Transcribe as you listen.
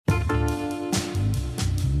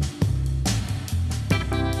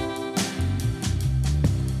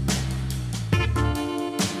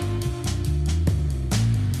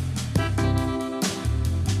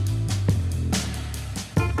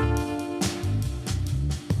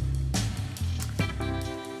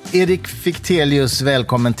Erik Fichtelius,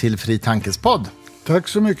 välkommen till Fri Tankes podd. Tack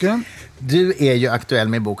så mycket. Du är ju aktuell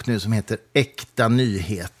med en bok nu som heter Äkta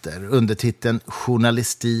nyheter, under titeln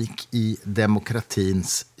Journalistik i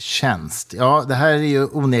demokratins tjänst. Ja, det här är ju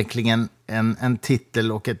onekligen en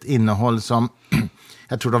titel och ett innehåll som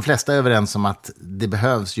jag tror de flesta är överens om att det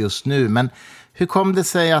behövs just nu. Men hur kom det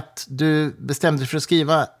sig att du bestämde dig för att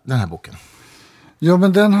skriva den här boken? Ja,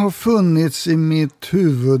 men den har funnits i mitt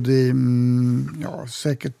huvud i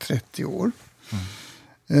säkert 30 år.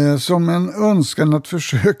 Som en önskan att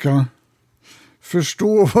försöka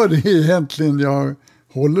förstå vad det är egentligen jag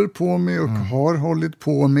håller på med och har hållit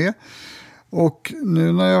på med. Och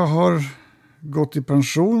nu när jag har gått i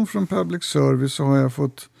pension från public service så har jag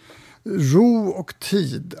fått ro och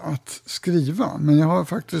tid att skriva. Men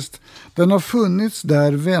den har funnits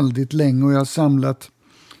där väldigt länge och jag har samlat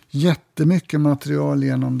jättemycket material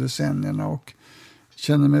genom decennierna och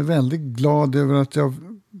känner mig väldigt glad över att jag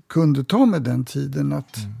kunde ta med den tiden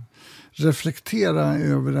att reflektera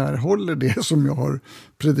över det här. Håller det som jag har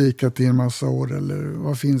predikat i en massa år eller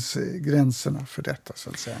vad finns gränserna för detta så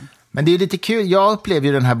att säga? Men det är lite kul. Jag upplever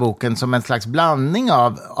ju den här boken som en slags blandning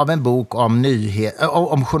av en bok om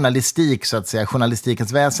om journalistik så att säga,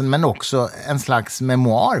 journalistikens väsen, men också en slags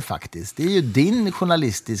memoar faktiskt. Det är ju din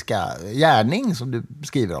journalistiska gärning som du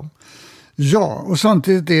skriver om. Ja, och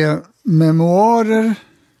samtidigt är memoarer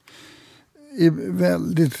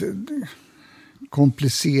väldigt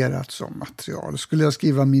komplicerat som material. Skulle jag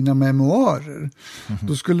skriva mina memoarer,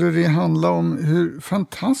 då skulle det handla om hur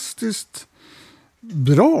fantastiskt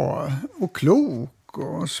bra och klok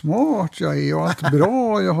och smart jag är och allt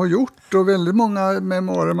bra jag har gjort. Och väldigt många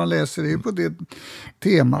memoarer man läser är på det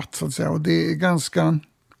temat så att säga. Och det är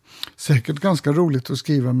säkert ganska roligt att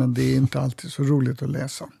skriva, men det är inte alltid så roligt att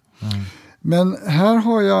läsa. Men här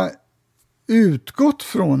har jag utgått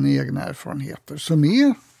från egna erfarenheter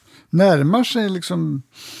som närmar sig liksom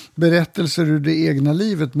berättelser ur det egna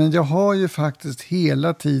livet. Men jag har ju faktiskt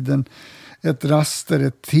hela tiden ett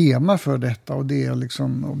tema för detta, och det är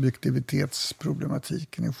liksom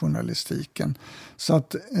objektivitetsproblematiken i journalistiken. Så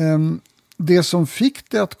att det som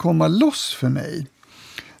fick det att komma loss för mig,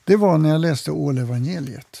 det var när jag läste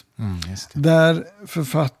Ålevangeliet. Där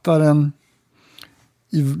författaren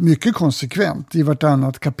mycket konsekvent i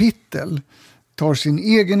vartannat kapitel tar sin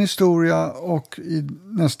egen historia och i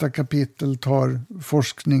nästa kapitel tar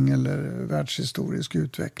forskning eller världshistorisk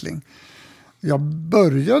utveckling.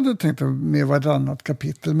 Jag tänkte med vartannat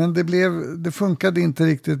kapitel, men det funkade inte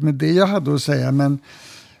riktigt med det jag hade att säga. Men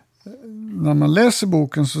när man läser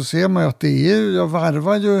boken så ser man ju att jag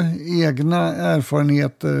varvar ju egna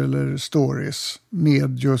erfarenheter eller stories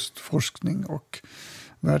med just forskning och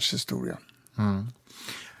världshistoria.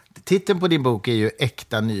 Titeln på din bok är ju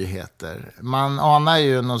Äkta nyheter. Man anar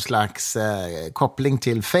ju någon slags koppling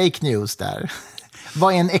till fake news där.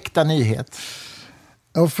 Vad är en äkta nyhet?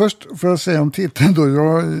 Ja, först får jag säga om titeln då.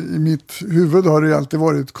 I mitt huvud har det alltid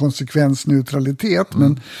varit konsekvensneutralitet.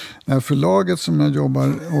 Men när förlaget som jag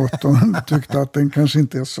jobbar åt tyckte att den kanske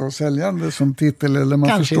inte är så säljande som titel. Eller man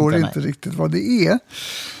kanske förstår inte riktigt vad det är.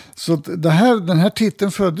 Så den här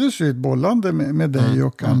titeln föddes ju i ett bollande med dig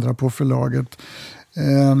och andra på förlaget.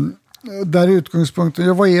 Där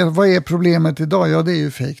utgångspunkten, vad är problemet idag? Ja, det är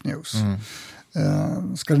ju fake news.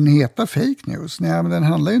 Ska den heta fake news? Nej, men den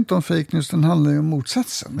handlar ju inte om fake news, den handlar ju om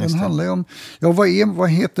motsatsen. Den handlar ju om, vad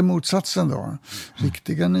heter motsatsen då?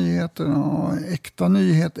 Riktiga nyheter, äkta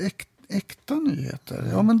nyheter, äkta nyheter.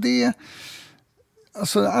 Ja, men det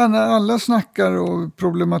alltså alla snackar och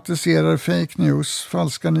problematiserar fake news,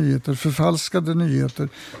 falska nyheter, förfalskade nyheter,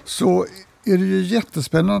 så är det ju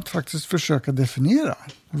jättespännande att faktiskt försöka definiera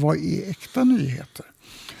vad är äkta nyheter.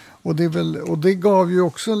 Och det gav ju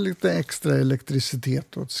också lite extra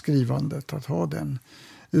elektricitet åt skrivandet att ha den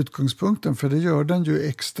utgångspunkten, för det gör den ju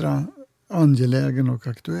extra angelägen och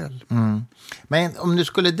aktuell. Men om du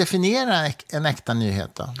skulle definiera en äkta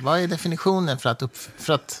nyhet då? Vad är definitionen för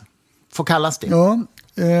att få kallas det? Ja,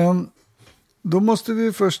 då måste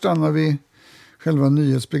vi först stanna vid själva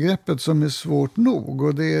nyhetsbegreppet som är svårt nog.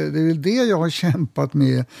 Och det är väl det jag har kämpat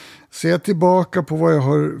med. Se tillbaka på vad jag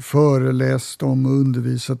har föreläst om och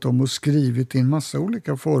undervisat om och skrivit i en massa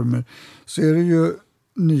olika former, så är det ju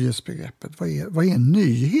nyhetsbegreppet. Vad är en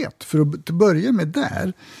nyhet? För att börja med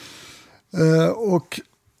där. Och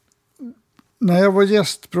när jag var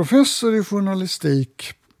gästprofessor i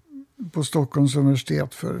journalistik på Stockholms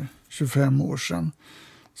universitet för 25 år sedan,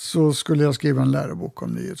 så skulle jag skriva en lärobok om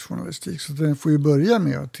nyhetsjournalistik. Så den får ju börja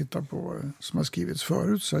med att titta på vad som har skrivits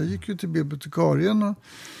förut. Så jag gick ju till bibliotekarien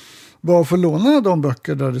bara få låna de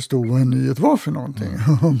böcker där det stod vad en nyhet var för någonting.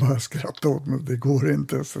 Och bara skratta åt mig, det går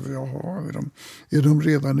inte. Så jaha, är de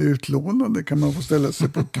redan utlånade? Kan man få ställa sig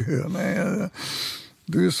på kö? Nej,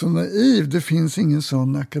 du är så naiv, det finns ingen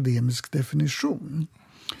sån akademisk definition.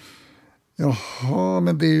 Jaha,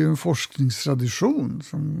 men det är ju en forskningstradition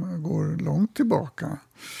som går långt tillbaka.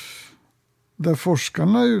 Där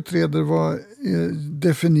forskarna utreder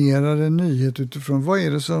definierar en nyhet utifrån vad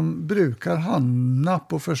är det som brukar hamna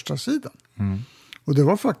på första sidan. Och det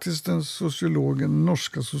var faktiskt den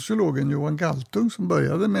norska sociologen Johan Galtung som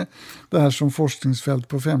började med det här som forskningsfält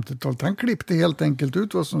på 50-talet. Han klippte helt enkelt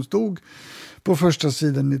ut vad som stod på första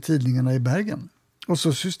sidan i tidningarna i Bergen. Och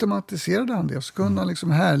så systematiserade han det. Så kunde han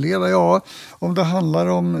liksom härleda, om det handlar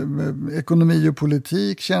om ekonomi och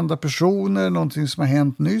politik, kända personer, någonting som har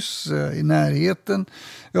hänt nyss i närheten,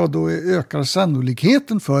 då ökar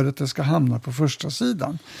sannolikheten för att det ska hamna på första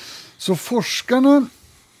sidan. Så forskarna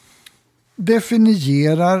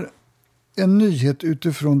definierar en nyhet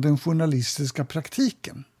utifrån den journalistiska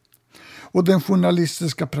praktiken. Och den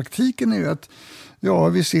journalistiska praktiken är ju att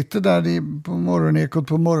vi sitter där på morgonekot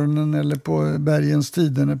på morgonen eller på Bergens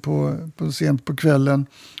Tidende på sent på kvällen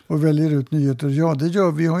och väljer ut nyheter. Ja, det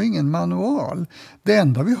gör vi. Har ingen manual. Det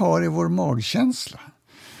enda vi har är vår magkänsla.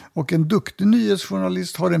 Och en duktig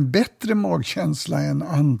nyhetsjournalist har en bättre magkänsla än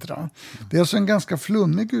andra. Det är alltså en ganska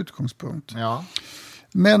flummig utgångspunkt. Ja.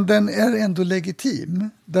 Men den är ändå legitim.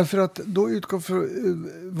 Därför att då utgår för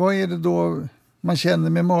vad är det då man känner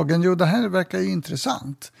med magen? Jo, det här verkar ju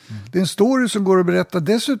intressant. Det är en story som går att berätta.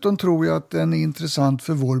 Dessutom tror jag att den är intressant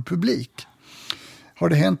för vår publik. Har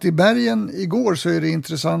det hänt i bergen igår så är det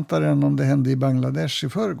intressantare än om det hände i Bangladesh i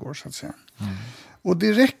förrgår, så att säga. Och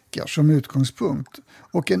det räcker som utgångspunkt.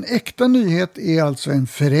 Och en äkta nyhet är alltså en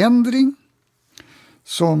förändring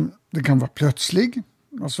som det kan vara plötslig.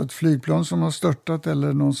 Alltså ett flygplan som har störtat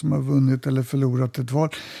eller någon som har vunnit eller förlorat ett val.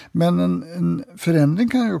 Men en förändring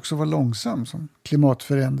kan ju också vara långsam, som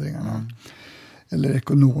klimatförändringarna. Eller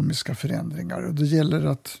ekonomiska förändringar. Och det gäller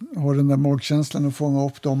att ha den där magkänslan och fånga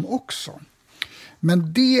upp dem också.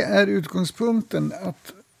 Men det är utgångspunkten,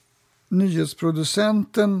 att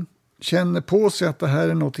nyhetsproducenten känner på sig att det här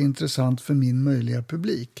är något intressant för min möjliga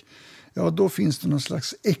publik. Ja, då finns det någon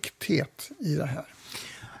slags äkthet i det här.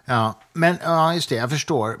 Ja, just det, jag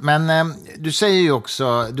förstår. Men du säger ju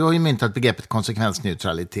också, du har ju myntat begreppet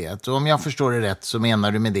konsekvensneutralitet. Och om jag förstår det rätt så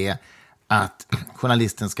menar du med det att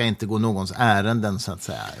journalisten ska inte gå någons ärenden, så att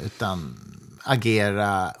säga, utan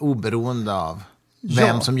agera oberoende av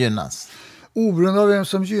vem som gynnas. Oberoende av vem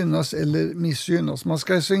som gynnas eller missgynnas. Man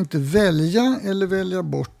ska alltså inte välja eller välja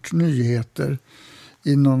bort nyheter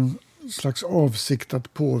i någon slags avsikt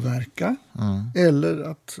att påverka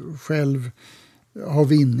eller att själv ha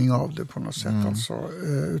vinning av det på något sätt. Alltså,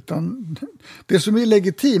 utan det som är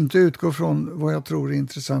legitimt utgår från vad jag tror är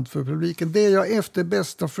intressant för publiken. Det jag efter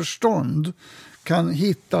bästa förstånd kan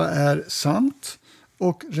hitta är sant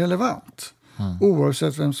och relevant.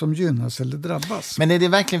 Oavsett vem som gynnas eller drabbas. Men är det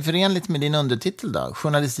verkligen förenligt med din undertitel då?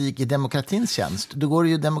 Journalistik i demokratins tjänst. Du går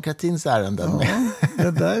ju demokratins ärenden. Ja,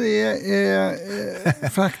 det där är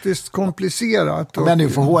faktiskt komplicerat. Men du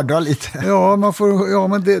får hårdra lite. Ja,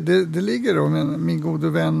 men det ligger då. Men min gode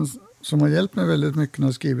vän som har hjälpt mig väldigt mycket när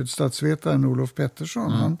jag skrivit statsvetaren Olof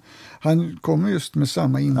Pettersson. Han kommer just med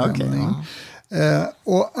samma invändning.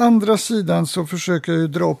 Å andra sidan så försöker jag ju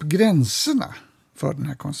dra upp gränserna för den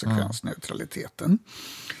här konsekvensneutraliteten.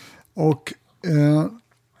 Och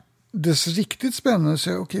det är riktigt spännande att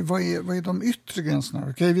säga, vad är de yttre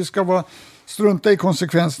gränserna? Vi ska strunta i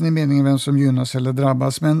konsekvensen i meningen vem som gynnas eller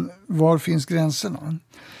drabbas, men var finns gränserna?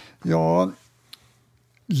 Ja,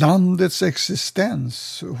 landets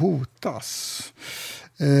existens hotas.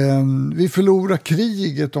 Vi förlorar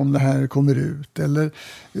kriget om det här kommer ut. Eller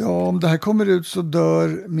om det här kommer ut så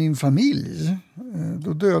dör min familj.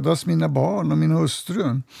 Då dödas mina barn och min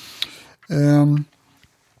hustru.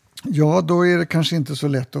 Då är det kanske inte så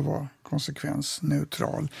lätt att vara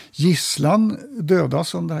konsekvensneutral. Gisslan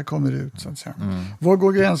dödas om det här kommer ut, så att säga. Var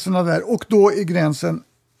går gränserna där? Och då är gränsen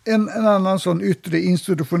en annan sån yttre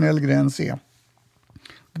institutionell gräns är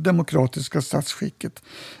det demokratiska statsskicket.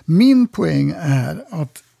 Min poäng är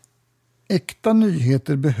att äkta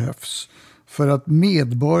nyheter behövs för att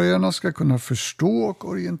medborgarna ska kunna förstå och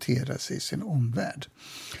orientera sig i sin omvärld.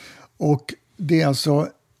 Och det är alltså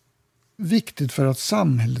viktigt för att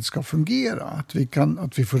samhället ska fungera.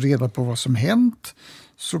 Att vi får reda på vad som hänt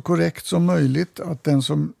så korrekt som möjligt. Att den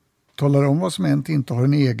som talar om vad som hänt inte har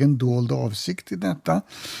en egen dold avsikt i detta.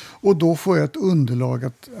 Och då får jag ett underlag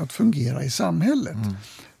att fungera i samhället.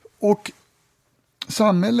 Och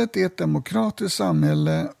samhället är ett demokratiskt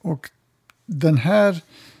samhälle och den här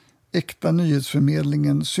Äkta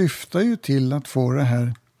nyhetsförmedlingen syftar ju till att få det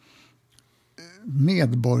här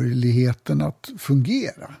medborgerligheten att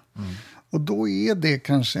fungera. Och då är det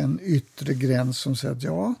kanske en yttre gräns som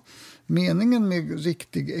säger att meningen med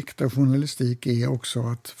riktig äkta journalistik är också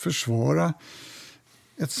att försvara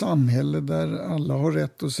ett samhälle där alla har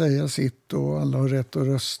rätt att säga sitt och alla har rätt att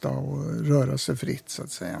rösta och röra sig fritt, så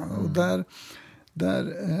att säga. Och där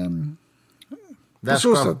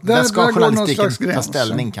ska journalistiken ta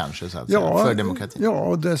ställning kanske, så att säga, för demokratin. Ja,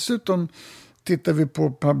 och dessutom tittar vi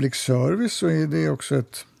på public service så är det också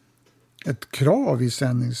ett krav i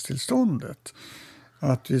sändningstillståndet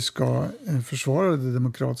att vi ska försvara det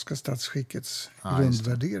demokratiska statsskickets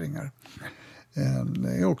grundvärderingar. Det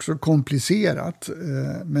är också komplicerat,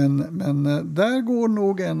 men där går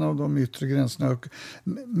nog en av de yttre gränserna.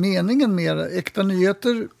 Meningen med äkta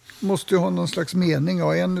nyheter måste ju ha någon slags mening.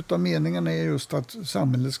 Ja, en av meningarna är just att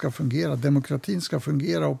samhället ska fungera, demokratin ska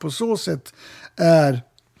fungera, och på så sätt är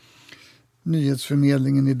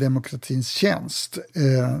nyhetsförmedlingen i demokratins tjänst.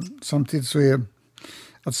 Samtidigt så är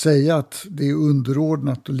att säga att det är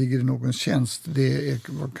underordnat och ligger i någon tjänst, det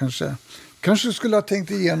var kanske skulle ha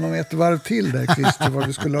tänkt igenom ett varv till där, Christer, vad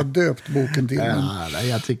vi skulle ha döpt boken till. Ja,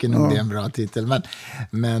 jag tycker nog det är en bra titel.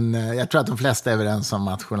 Men jag tror att de flesta är överens om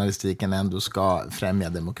att journalistiken ändå ska främja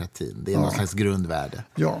demokratin. Det är någon slags grundvärde.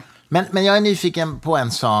 Ja. Men jag är nyfiken på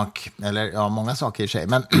en sak, eller många saker i sig.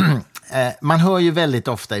 Men man hör ju väldigt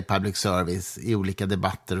ofta i public service, i olika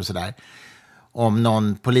debatter och sådär, om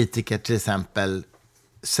någon politiker till exempel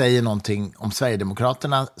säger någonting om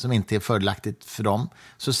Sverigedemokraterna som inte är fördelaktigt för dem,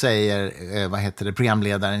 så säger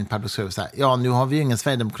programledaren i public service här, nu har vi ju ingen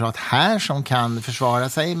Sverigedemokrat här som kan försvara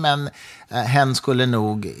sig, men hen skulle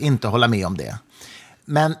nog inte hålla med om det.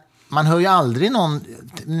 Men man hör ju aldrig någon,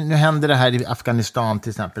 nu händer det här i Afghanistan till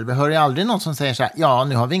exempel, vi hör ju aldrig någon som säger så här,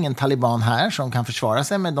 nu har vi ingen taliban här som kan försvara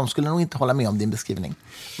sig, men de skulle nog inte hålla med om din beskrivning.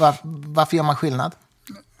 Varför gör man skillnad?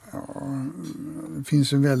 Ja, det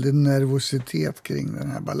finns en väldig nervositet kring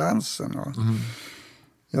den här balansen.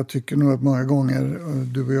 Jag tycker nog att många gånger,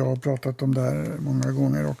 du och jag har pratat om det här många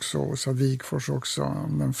gånger också, och så Wikfors också,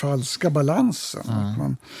 om den falska balansen. Att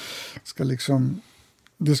man ska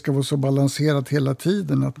det ska vara så balanserat hela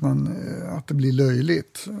tiden att det blir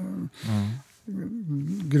löjligt.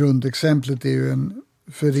 Grundexemplet är ju en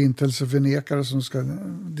förintelseförnekare som ska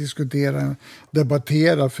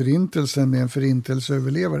debattera förintelsen med en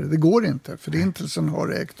förintelseöverlevare. Det går inte. Förintelsen har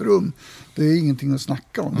ägt rum. Det är ingenting att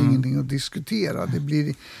snacka om, ingenting att diskutera.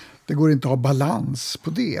 Det går inte att ha balans på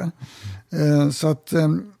det. Så att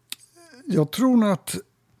jag tror nog att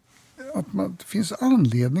det finns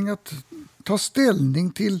anledning att ta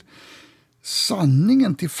ställning till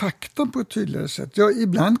sanningen, till fakta på ett tydligare sätt.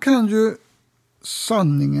 Ibland kan ju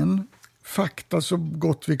sanningen, fakta så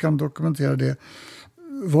gott vi kan dokumentera det,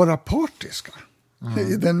 vara partiska.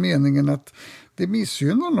 I den meningen att det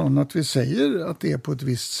missgynnar någon att vi säger att det är på ett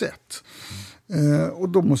visst sätt. Och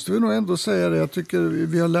då måste vi nog ändå säga det. Jag tycker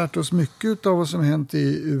vi har lärt oss mycket av vad som hänt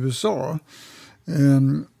i USA.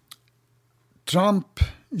 Trump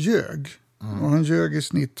ljög. Och han ljög i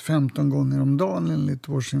snitt 15 gånger om dagen enligt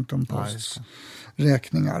Washington Posts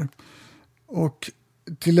räkningar. Och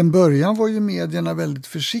till en början var ju medierna väldigt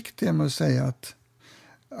försiktiga med att säga att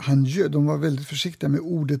de var väldigt försiktiga med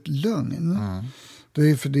ordet lögn.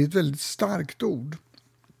 För det är ett väldigt starkt ord.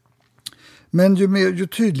 Men ju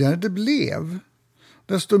tydligare det blev,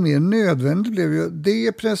 desto mer nödvändigt blev ju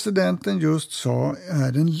det presidenten just sa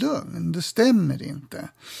är en lögn. Det stämmer inte.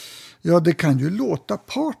 Ja, det kan ju låta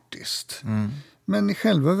partiskt. Men i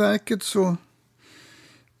själva verket så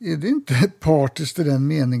är det inte partiskt i den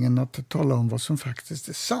meningen att tala om vad som faktiskt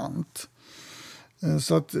är sant.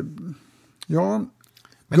 Så att,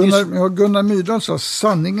 Gunnar Myrdal sa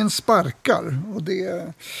sanningen sparkar, och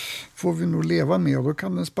det får vi nog leva med, och då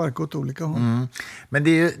kan den sparka åt olika håll. Men det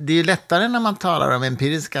är ju lättare när man talar om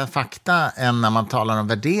empiriska fakta än när man talar om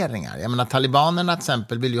värderingar. Jag menar, talibanerna till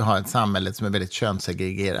exempel vill ju ha ett samhälle som är väldigt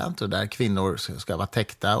könssegregerat och där kvinnor ska vara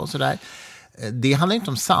täckta och sådär. Det handlar inte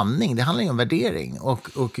om sanning, det handlar ju om värdering.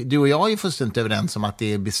 Och du och jag är ju fullständigt överens om att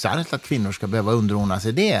det är bisarrt att kvinnor ska behöva underordna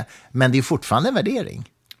sig det. Men det är fortfarande en värdering.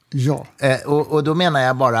 Ja. Och då menar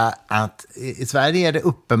jag bara att i Sverige är det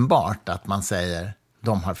uppenbart att man säger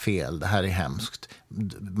de har fel, det här är hemskt.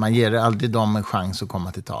 Man ger aldrig dem en chans att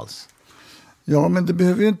komma till tals. Ja, men det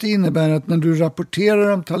behöver ju inte innebära att när du rapporterar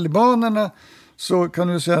om talibanerna så kan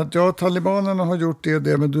du säga att talibanerna har gjort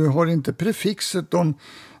det, men du har inte prefixet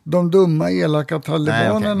de dumma, elaka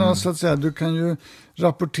talibanerna. Så att säga. Du kan ju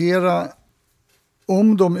rapportera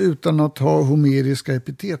om dem utan att ha homeriska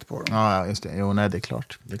epitet på dem. Ja, just det. Jo, nej, det är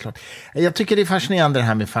klart. Jag tycker det är fascinerande det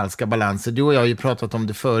här med falska balanser. Du och jag har ju pratat om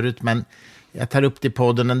det förut, men jag tar upp det i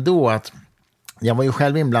podden ändå att jag var ju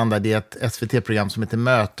själv inblandad i ett SVT-program som heter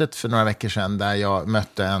Mötet för några veckor sedan, där jag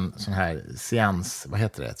mötte en sån här seans, vad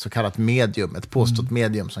heter det? Ett så kallat medium, ett påstått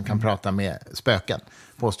medium som kan prata med spöken,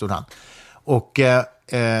 påstod han. Och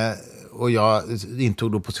jag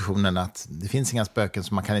intog då positionen att det finns inga spöken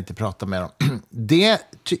så man kan inte prata med dem.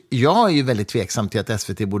 Jag är ju väldigt tveksam till att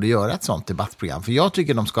SVT borde göra ett sånt debattprogram, för jag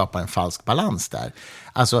tycker de skapar en falsk balans där.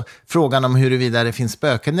 Alltså frågan om huruvida det finns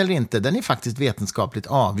spöken eller inte, den är faktiskt vetenskapligt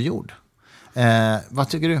avgjord. Vad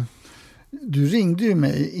tycker du? Du ringde ju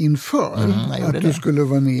mig inför att du skulle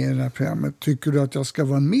vara med i det här programmet. Tycker du att jag ska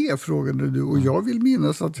vara med, frågade du. Och jag vill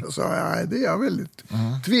minnas att jag sa, nej, det är jag väldigt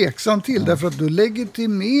tveksam till. Därför att du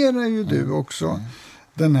legitimerar ju du också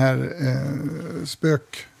den här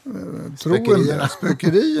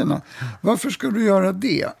spökerierna. Varför ska du göra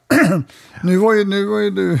det? nu var ju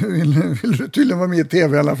du vill du tydligen vara med i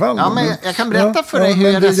tv i alla fall. Ja, men jag kan berätta för dig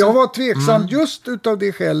hur jag var tveksam just utav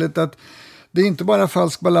det skälet att det är inte bara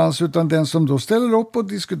falsk balans, utan den som då ställer upp och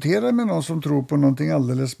diskuterar med någon som tror på någonting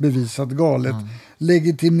alldeles bevisat galet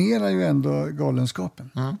legitimerar ju ändå galenskapen.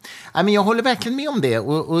 Ja, men jag håller verkligen med om det,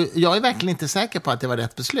 och jag är verkligen inte säker på att det var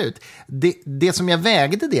rätt beslut. Det som jag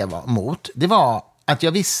vägde det mot, det var att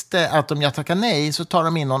jag visste att om jag tackar nej så tar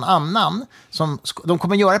de in någon annan. De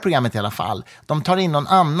kommer göra programmet i alla fall. De tar in någon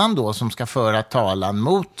annan då som ska föra talan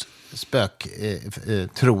mot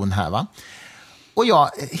spöktron här, va? Och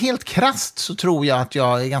helt krasst så tror jag att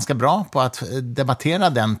jag är ganska bra på att debattera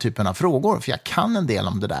den typen av frågor, för jag kan en del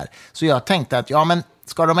om det där. Så jag tänkte att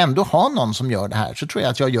ska de ändå ha någon som gör det här, så tror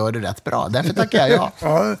jag att jag gör det rätt bra. Därför tackar jag ja.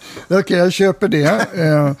 Ja, okej, jag köper det.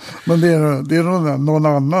 Men det är någon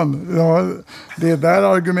annan. Ja, det där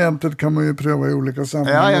argumentet kan man ju pröva i olika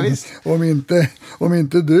sammanhang. Ja, visst. Om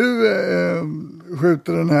inte du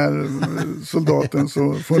skjuter den här soldaten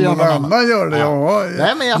så får någon annan göra det. Ja,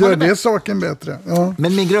 gör det saken bättre. Ja.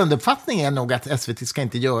 Men min grunduppfattning är nog att SVT ska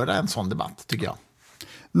inte göra en sån debatt, tycker jag.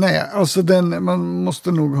 Nej, alltså man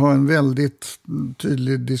måste nog ha en väldigt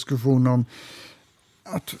tydlig diskussion om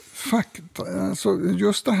att fakta, alltså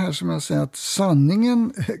just det här som jag säger, att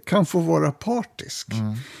sanningen kan få vara partisk.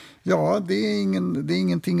 Ja, det är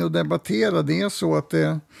ingenting att debattera. Det är så att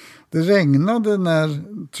det regnade när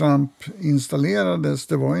Trump installerades.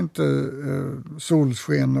 Det var inte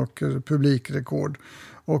solsken och publikrekord.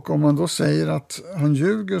 Och om man då säger att han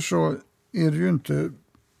ljuger, så är det ju inte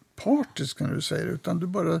partisk när du säger, utan du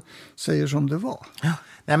bara säger som det var. Ja.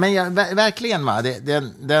 Nej, men verkligen, va?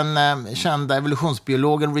 Den kända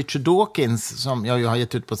evolutionsbiologen Richard Dawkins, som jag har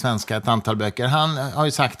gett ut på svenska ett antal böcker, han har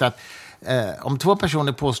ju sagt att om två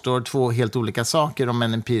personer påstår två helt olika saker om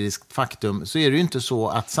en empiriskt faktum, så är det ju inte så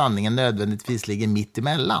att sanningen nödvändigtvis ligger mitt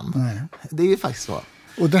emellan. Nej. Det är ju faktiskt så.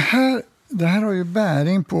 Och det här har ju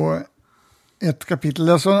bäring på ett kapitel.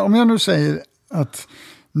 Alltså, om jag nu säger att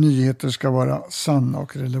nyheter ska vara sanna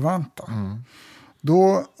och relevanta.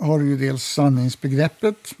 Då har du ju dels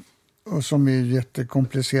sanningsbegreppet, och som är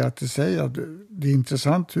jättekomplicerat i sig. Det är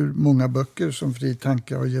intressant hur många böcker som Fri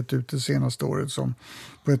Tanke har gett ut det senaste året som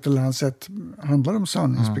på ett eller annat sätt handlar om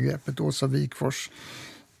sanningsbegreppet. Åsa Wikfors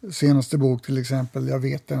senaste bok till exempel, Jag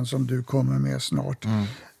vet den som du kommer med snart.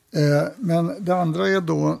 Men det andra är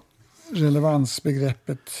då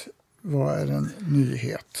relevansbegreppet. Vad är en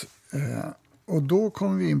nyhet? Och då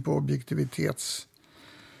kommer vi in på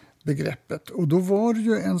objektivitetsbegreppet. Och då var det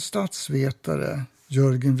ju en statsvetare,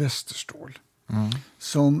 Jörgen Westerståhl,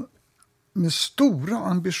 som med stora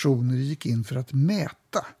ambitioner gick in för att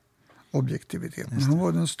mäta objektiviteten. Han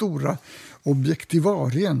var den stora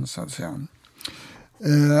objektivarien, så att säga.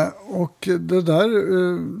 Och det där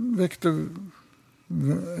väckte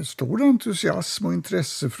stor entusiasm och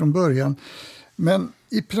intresse från början. Men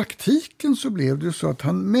i praktiken så blev det ju så att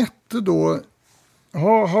han mätte då,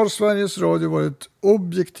 har Sveriges Radio varit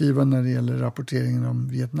objektiva när det gäller rapporteringen om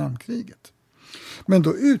Vietnamkriget? Men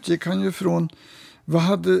då utgick han ju från vad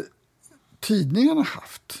hade tidningarna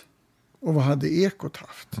haft och vad hade Ekot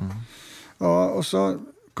haft. Ja, och så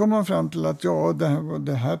kom man fram till att det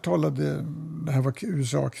här var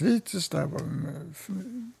USA-kritiskt, det här var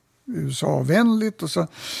USA-vänligt, och så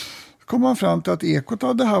kom man fram till att Ekot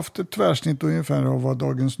hade haft ett tvärsnitt ungefär av vad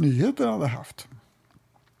Dagens Nyheter hade haft.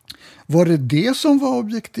 Var det som var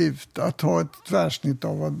objektivt, att ha ett tvärsnitt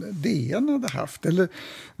av vad DN hade haft? Eller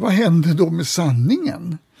vad hände då med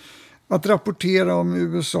sanningen? Att rapportera om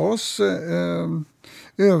USAs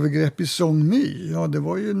övergrepp i Song My, ja, det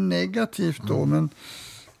var ju negativt då, men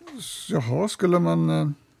jaha, skulle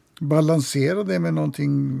man balansera det med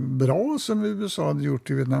någonting bra som USA hade gjort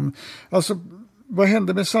i Vietnam. Alltså, vad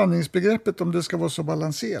hände med sanningsbegreppet om det ska vara så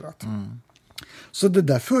balanserat? Så det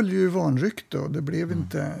där följer ju vanrykte och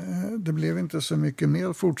det blev inte så mycket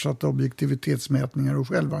mer fortsatta objektivitetsmätningar och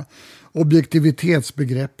själva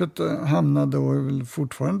objektivitetsbegreppet hamnade och är väl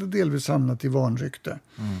fortfarande delvis hamnat i vanrykte.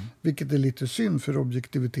 Vilket är lite synd, för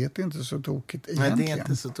objektivitet är inte så tokigt egentligen. Nej, det är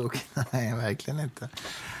inte så tokigt. Nej, verkligen inte.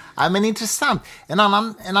 Ja, men intressant. En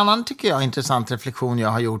annan tycker jag intressant reflektion jag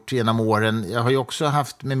har gjort genom åren. Jag har ju också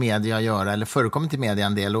haft med media att göra, eller förekommit i media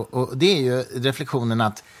en del. Och det är ju reflektionen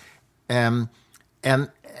att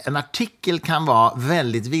en artikel kan vara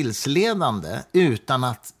väldigt vilseledande utan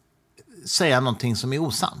att säga någonting som är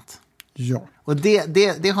osant. Ja. Och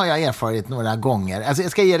det har jag erfarit några gånger. Alltså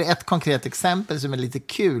jag ska ge dig ett konkret exempel som är lite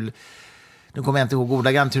kul. Nu kommer jag inte ihåg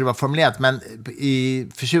ordagrant hur det var formulerat, men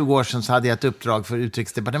för 20 år sedan så hade jag ett uppdrag för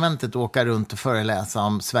Utrikesdepartementet att åka runt och föreläsa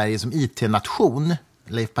om Sverige som IT-nation.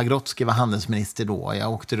 Leif Pagrotsky var handelsminister då.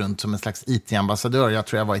 Jag åkte runt som en slags IT-ambassadör. Jag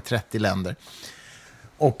tror jag var i 30 länder.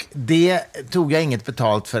 Och det tog jag inget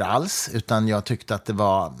betalt för alls, utan jag tyckte att det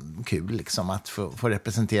var kul liksom, att få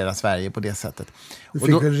representera Sverige på det sättet. Du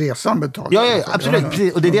fick väl resan betalt? Ja, absolut.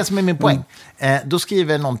 Precis. Och det är det som är min poäng. Då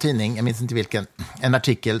skriver någon tidning, jag minns inte vilken, en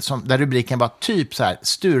artikel där rubriken var typ så här: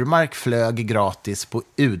 Sturmark flög gratis på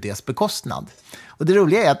UDs bekostnad. Och det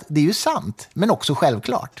roliga är att det är ju sant, men också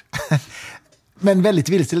självklart. Men väldigt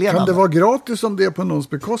vilseledande. Kan det vara gratis om det är på någons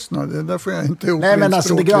bekostnad? Det där får jag inte ihop. Nej, men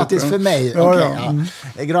alltså det är gratis för mig. Ja, okay, ja.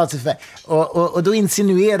 Det är gratis för mig. Och då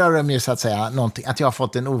insinuerar de ju så att säga någonting, att jag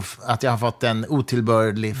har fått en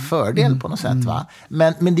otillbörlig fördel på något sätt, va?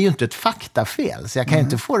 Men det är ju inte ett faktafel, så jag kan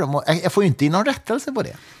inte jag får ju inte in någon rättelse på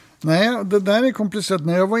det. Nej, det där är komplicerat.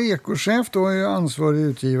 När jag var ekochef, då var jag ansvarig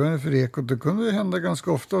utgivare för Ekot. Det kunde hända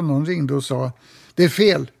ganska ofta om någon ringde och sa: det är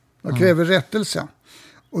fel, jag kräver rättelse.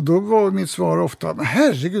 Och då var mitt svar ofta: men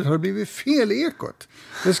herregud, har det blivit fel i Ekot?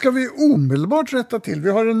 Det ska vi omedelbart rätta till. Vi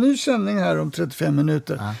har en ny sändning här om 35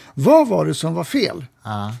 minuter. Ja. Vad var det som var fel?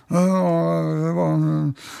 Ja.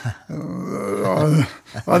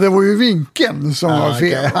 Det var ju vinkeln som var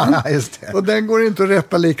fel. Okay. Ja, just det. Och den går inte att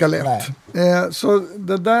rätta lika lätt. Så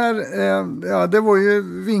det där, det var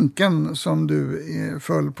ju vinkeln som du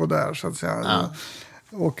föll på där, så att säga. Ja.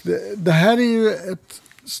 Och det här är ju ett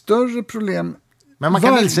större problem. Men man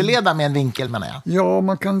kan vilseleda med en vinkel, menar jag. Ja,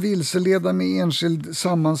 man kan vilseleda med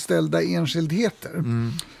sammanställda enskildheter.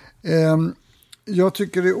 Jag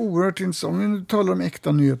tycker det är oerhört intressant. Om vi nu talar om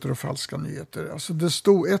äkta nyheter och falska nyheter. Alltså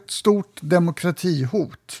ett stort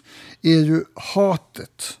demokratihot är ju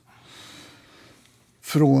hatet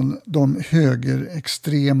från de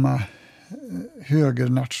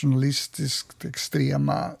högernationalistiskt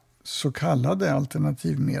extrema så kallade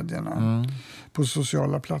alternativmedierna på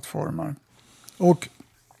sociala plattformar. Och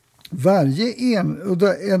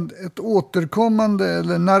ett återkommande,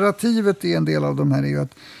 eller narrativet i en del av de här, är ju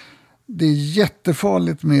att det är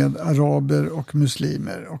jättefarligt med araber och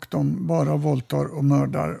muslimer och de bara våldtar och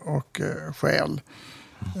mördar och stjäl.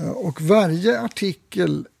 Och varje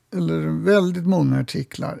artikel, eller väldigt många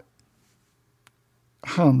artiklar,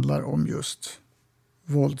 handlar om just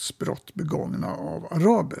våldsbrott begångna av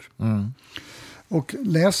araber. Och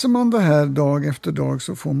läser man det här dag efter dag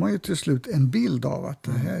så får man ju till slut en bild av att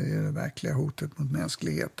det här är det verkliga hotet mot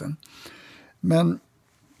mänskligheten. Men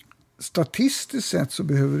statistiskt sett så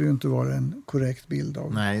behöver det ju inte vara en korrekt bild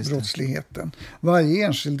av brottsligheten. Varje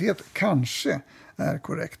enskildhet kanske är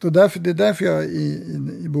korrekt. Och det är därför jag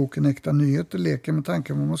i boken Äkta nyheter leker med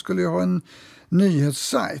tanken om man skulle ha en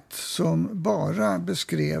nyhetssajt som bara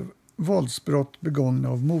beskrev våldsbrott begångna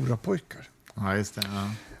av morapojkar. Ja, just det,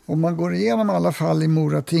 ja. Om man går igenom alla fall i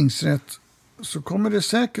Mora tingsrätt så kommer det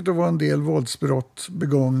säkert att vara en del våldsbrott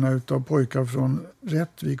begångna av pojkar från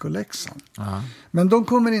Rättvik och Leksand. Aha. Men de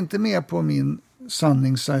kommer inte med på min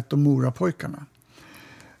sanningssajt om Morapojkarna.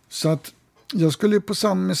 Så att jag skulle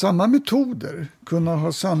med samma metoder kunna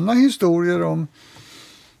ha sanna historier om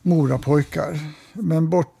Morapojkar, men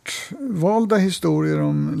bortvalda historier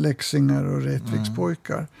om läxingar och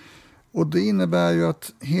Rättvikspojkar. Och det innebär ju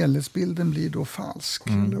att helhetsbilden blir då falsk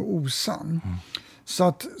eller osann. Så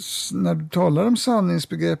att när du talar om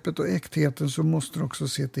sanningsbegreppet och äktheten så måste du också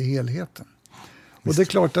se till helheten. Och det är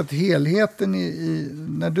klart att helheten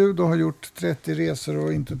när du då har gjort 30 resor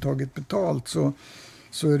och inte tagit betalt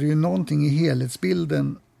så är det ju någonting i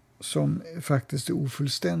helhetsbilden som faktiskt är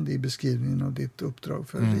ofullständig i beskrivningen av ditt uppdrag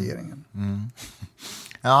för regeringen.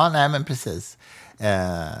 Ja, nej men precis.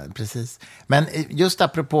 Precis. Men just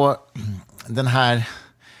apropå den här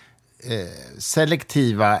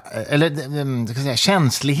selektiva, eller ska säga,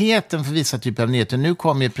 känsligheten för vissa typer av nyheter. Nu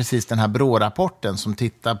kommer ju precis den här BRÅ-rapporten som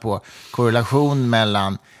tittar på korrelation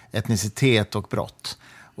mellan etnicitet och brott.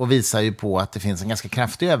 Och visar ju på att det finns en ganska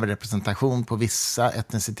kraftig överrepresentation på vissa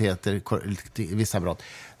etniciteter, vissa brott.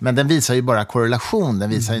 Men den visar ju bara korrelation, den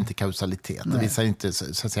visar inte kausalitet. Den visar inte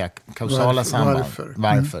så att säga kausala samband.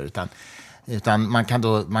 Varför? Utan man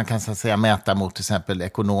kan så att säga mäta mot till exempel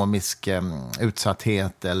ekonomisk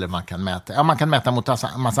utsatthet, eller man kan mäta mot en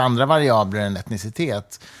massa andra variabler än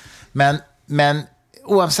etnicitet. Men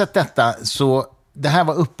oavsett detta, så det här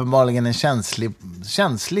var uppenbarligen en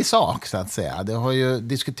känslig sak, så att säga. Det har ju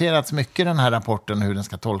diskuterats mycket, den här rapporten, hur den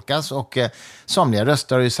ska tolkas, och somliga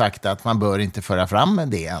röster har ju sagt att man bör inte föra fram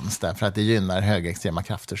det ens, därför att det gynnar högerextrema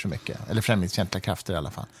krafter så mycket, eller främlingsfientliga krafter i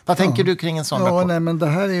alla fall. Vad tänker du kring en sån rapport? Nej, men det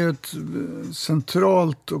här är ju ett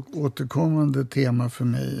centralt och återkommande tema för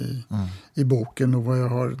mig i boken, och vad jag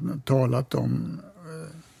har talat om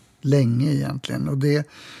länge egentligen. Och det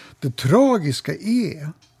tragiska är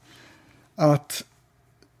att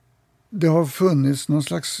det har funnits någon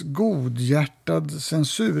slags godhjärtad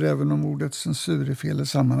censur, även om ordet censur är fel i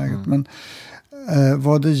sammanhanget. Men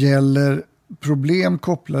vad det gäller problem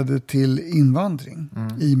kopplade till invandring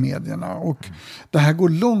i medierna. Och det här går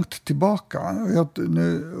långt tillbaka.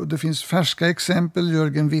 Och det finns färska exempel.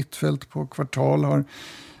 Jörgen Wittfeldt på Kvartal har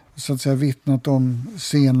så att säga vittnat om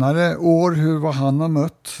senare år vad han har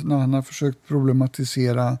mött när han har försökt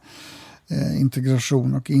problematisera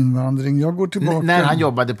integration och invandring. Jag går tillbaka, när han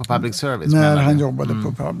jobbade på public service?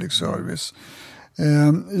 På public service.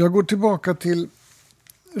 Jag går tillbaka till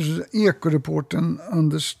ekoreporten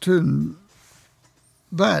Anders Thunberg,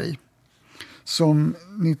 som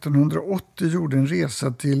 1980 gjorde en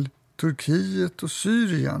resa till Turkiet och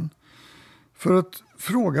Syrien för att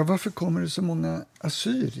fråga varför kommer det så många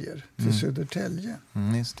assyrier till Södertälje.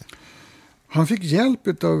 Just det. Han fick hjälp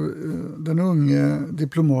av den unge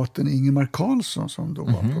diplomaten Ingemar Karlsson, som då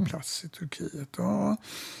var på plats i Turkiet. Ja.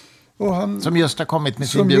 Och han, som just har kommit med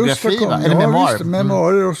sin biografi, eller memoar.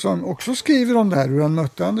 Memoarer, och som också skriver om det här, hur han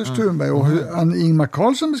mötte Anders Thunberg. Och Ingmar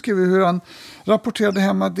Karlsson beskriver hur han rapporterade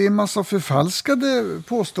hem att det är en massa förfalskade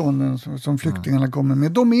påståenden som flyktingarna kommer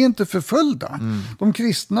med. De är inte förföljda. De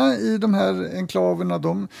kristna i de här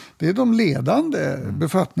enklaverna, det är de ledande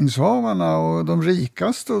befattningshavarna och de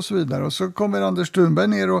rikaste och så vidare. Och så kommer Anders Thunberg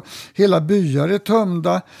ner och hela byar är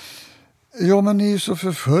tömda. Ja, men ni är ju så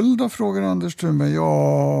förföljda, frågar Anders Thunberg.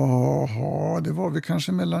 Ja, det var vi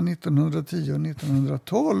kanske mellan 1910 och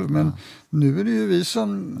 1912, men nu är det ju vi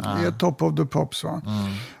som är top of the pops, va?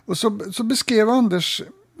 Och så beskrev Anders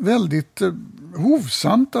väldigt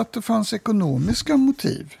hovsamt att det fanns ekonomiska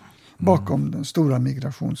motiv bakom den stora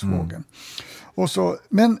migrationsvågen.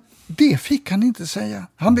 Men det fick han inte säga.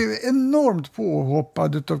 Han blev enormt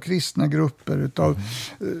påhoppad av kristna grupper, av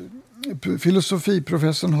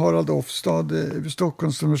filosofiprofessorn Harald Ofstad vid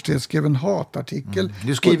Stockholms universitet skrev en hatartikel.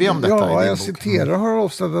 Du skriver ju om detta i din jag bok. Citerar Harald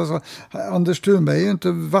Ofstad. Alltså, Anders Thunberg är ju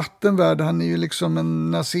inte vattenvärd. Han är ju liksom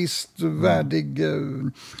en nazist, värdig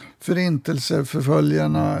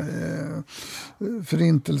förintelseförföljarna,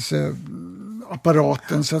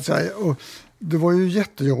 förintelseapparaten, så att säga. Och det var ju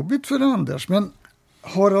jättejobbigt för Anders, men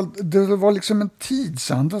Harald, det var liksom en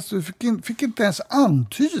tidsanda, så du fick inte ens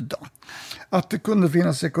antyda att det kunde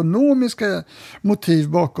finnas ekonomiska motiv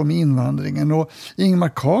bakom invandringen. Och Ingmar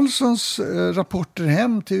Karlssons rapporter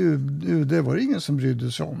hem till UD var det ingen som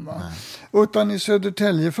brydde sig om. Va? Utan i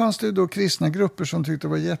Södertälje fanns det då kristna grupper som tyckte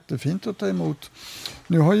det var jättefint att ta emot.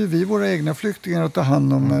 Nu har ju vi våra egna flyktingar att ta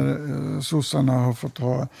hand om när sossarna har fått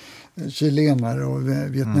ha chilenare och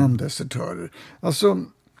Vietnamdesertörer. Alltså,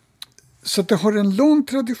 så att det har en lång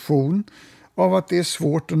tradition av att det är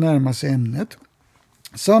svårt att närma sig ämnet.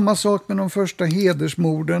 Samma sak med de första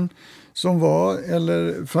hedersmorden som var,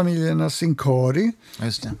 eller familjerna Sinkari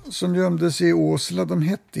som gömdes i Åsela. De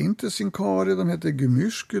hette inte Sinkari, de hette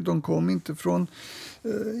Gümüşkü. De kom inte från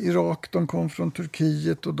Irak, de kom från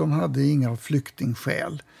Turkiet och de hade inga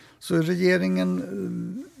flyktingskäl. Så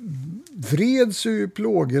regeringen vred sig ur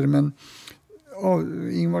plågor, men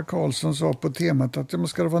Ingvar Carlsson sa på temat att det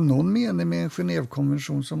ska vara någon mening med en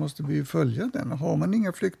Genèvekonvention, så måste vi ju följa den. Har man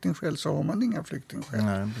inga flyktingskäl så har man inga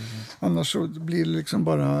flyktingskäl. Annars så blir det liksom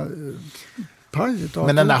bara paj.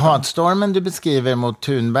 Men den där hatstormen du beskriver mot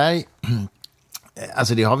Thunberg,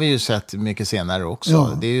 alltså det har vi ju sett mycket senare också.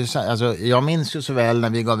 Ja. Det är ju, alltså, jag minns ju så väl när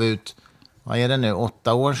vi gav ut, vad är det nu,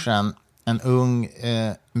 8 år sedan, en ung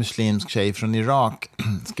muslimsk tjej från Irak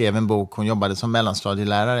skrev en bok. Hon jobbade som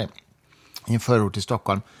mellanstadielärare i en förort i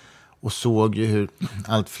Stockholm och såg ju hur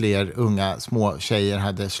allt fler unga små tjejer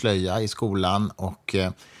hade slöja i skolan och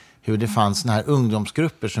hur det fanns såna här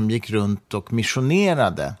ungdomsgrupper som gick runt och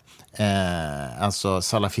missionerade. Alltså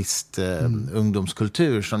salafist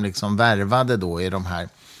ungdomskultur som liksom värvade då i de här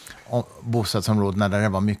bostadsområdena där det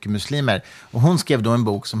var mycket muslimer. Och hon skrev då en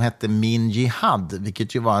bok som hette Min Jihad,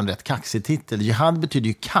 vilket ju var en rätt kaxig titel. Jihad betyder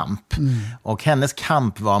ju kamp. Och hennes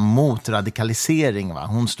kamp var mot radikalisering. Va?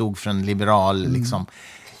 Hon stod för en liberal liksom,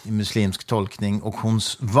 muslimsk tolkning, och hon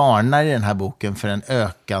varnar i den här boken för en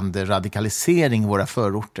ökande radikalisering i våra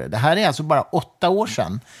förorter. Det här är alltså bara 8 år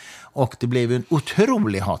sedan. Och det blev en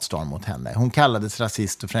otrolig hatstorm mot henne. Hon kallades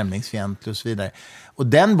rasist och främlingsfientlig och så vidare. Och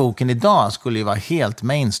den boken idag skulle ju vara helt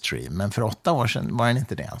mainstream. Men för 8 år sedan var den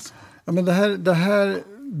inte det alltså. Ja, men det här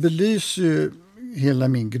belyser ju hela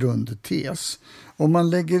min grundtes. Om man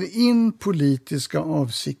lägger in politiska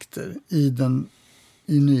avsikter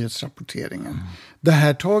i nyhetsrapporteringen. Det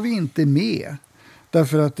här tar vi inte med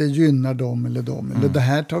därför att det gynnar dem eller dem. Eller det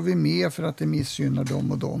här tar vi med för att det missgynnar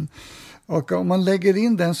dem och dem. Och om man lägger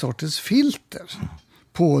in den sortens filter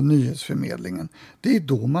på nyhetsförmedlingen, det är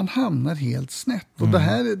då man hamnar helt snett. Och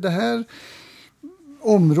det här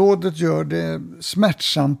området gör det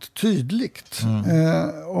smärtsamt tydligt.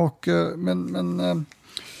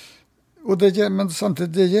 Men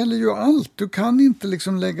samtidigt, det gäller ju allt. Du kan inte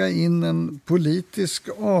liksom lägga in en politisk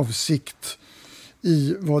avsikt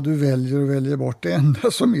i vad du väljer och väljer bort. Det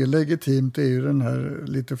enda som är legitimt är ju den här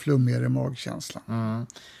lite flummigare magkänslan.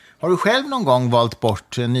 Har du själv någon gång valt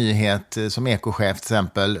bort en nyhet som ekochef till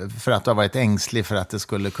exempel för att du har varit ängslig för att det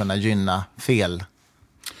skulle kunna gynna fel?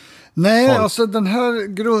 Nej, alltså den här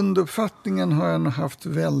grunduppfattningen har jag haft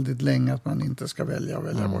väldigt länge, att man inte ska välja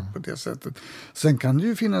bort på det sättet. Sen kan det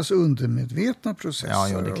ju finnas undermedvetna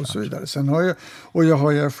processer och så vidare. Sen har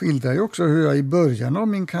jag skildrar ju också hur jag i början av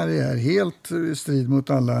min karriär helt i strid mot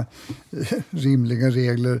alla rimliga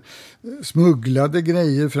regler smugglade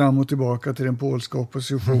grejer fram och tillbaka till den polska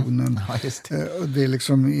oppositionen. Ja, just det. Det är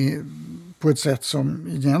liksom på ett sätt som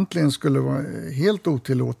egentligen skulle vara helt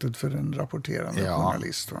otillåtet för en rapporterande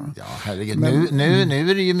journalist. Va? Ja, herregud. Nu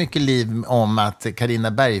är det ju mycket liv om att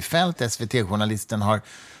Carina Bergfeldt, SVT-journalisten, har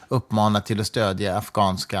uppmanat till att stödja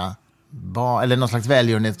afghanska eller någon slags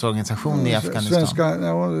välgörenhetsorganisation i Afghanistan.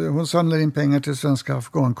 Hon samlar in pengar till Svenska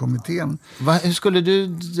Afghankommittén. Hur skulle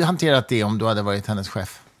du hanterat det om du hade varit hennes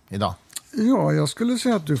chef idag? Ja, jag skulle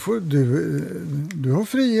säga att du har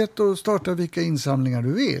frihet att starta vilka insamlingar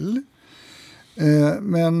du vill.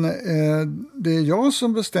 Men det är jag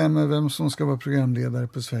som bestämmer vem som ska vara programledare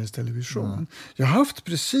på Sveriges Television. Jag har haft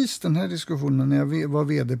precis den här diskussionen när jag var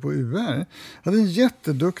vd på UR. Jag hade en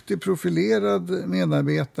jätteduktig profilerad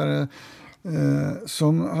medarbetare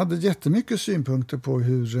som hade jättemycket synpunkter på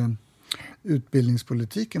hur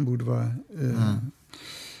utbildningspolitiken borde vara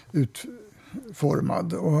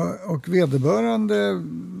utformad. Och vederbörande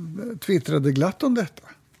twittrade glatt om detta.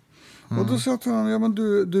 Och då sa han, men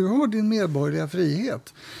du har din medborgerliga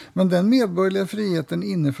frihet. Men den medborgerliga friheten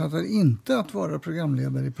innefattar inte att vara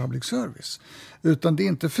programledare i public service. Utan det är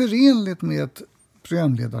inte förenligt med ett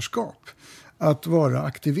programledarskap att vara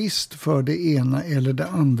aktivist för det ena eller det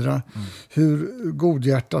andra. Hur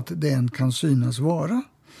godhjärtat det än kan synas vara.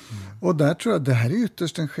 Och där tror jag att det här är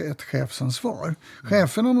ytterst ett chefsansvar.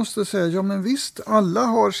 Cheferna måste säga, ja men visst, alla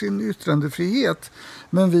har sin yttrandefrihet.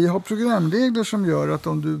 Men vi har programregler som gör att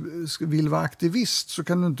om du vill vara aktivist så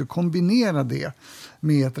kan du inte kombinera det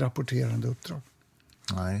med ett rapporterande uppdrag.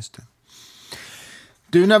 Ja, just det.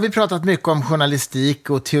 Du, nu har vi pratat mycket om journalistik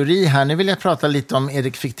och teori här. Nu vill jag prata lite om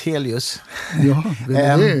Erik Fichtelius. Ja, vill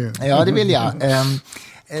det? Ja, det vill jag.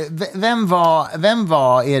 Vem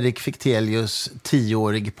var Erik Fichtelius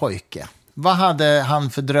 10-årig pojke? Vad hade han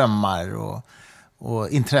för drömmar och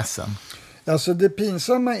intressen? Alltså det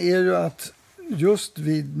pinsamma är ju att just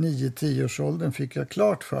vid 9-10 års åldern fick jag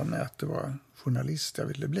klart för mig att det var journalist jag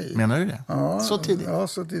ville bli. Menar du det? Ja, så tidigt? Ja,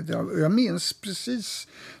 så tidigt. Jag minns precis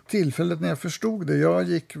tillfället när jag förstod det. Jag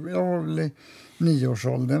var väl i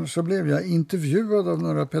 9-årsåldern, så blev jag intervjuad av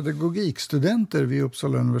några pedagogikstudenter vid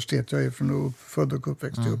Uppsala universitet. Jag är född och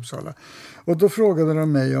uppväxt i Uppsala. Och då frågade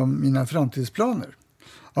de mig om mina framtidsplaner.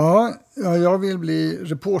 Ja, jag vill bli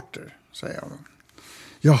reporter, säger jag.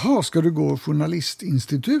 Jaha, ska du gå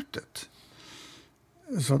Journalistinstitutet?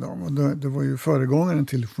 Sa de. Och det var ju föregångaren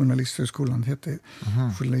till Journalisthögskolan, det hette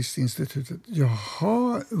Journalistinstitutet.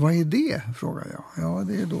 Jaha, vad är det? Frågar jag. Ja,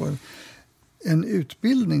 det är då en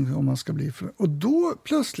utbildning om man ska bli. Och då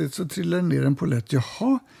plötsligt så trillar det ner en polett.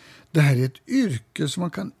 Jaha, det här är ett yrke som man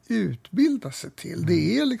kan utbilda sig till.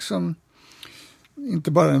 Det är liksom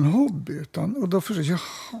inte bara en hobby. Och då förstår jag,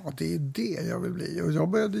 jaha, det är det jag vill bli. Och jag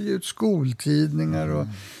började ge ut skoltidningar och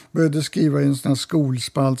började skriva i en sån här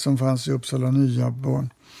skolspalt som fanns i Uppsala Nya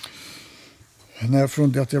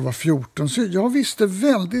från det att jag var 14. Så jag visste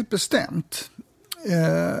väldigt bestämt,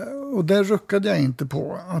 och där ruckade jag inte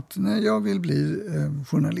på, att nej, jag vill bli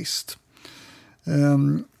journalist.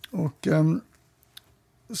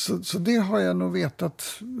 Så det har jag nog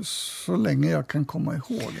vetat så länge jag kan komma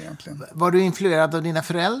ihåg egentligen. Var du influerad av dina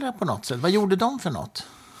föräldrar på något sätt? Vad gjorde de för något?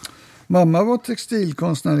 Mamma var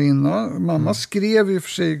textilkonstnärinna. Mamma skrev ju för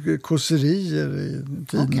sig kåserier i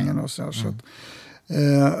tidningen och så. Så att,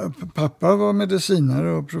 pappa var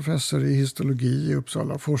medicinare och professor i histologi i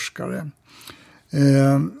Uppsala, forskare.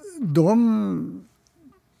 De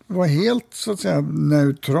var helt så att säga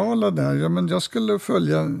neutrala där. Ja, men jag skulle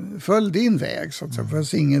följa din väg så att säga. Det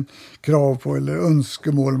fanns inget krav på eller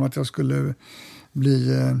önskemål om att jag skulle bli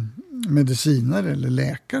medicinare eller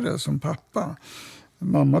läkare som pappa.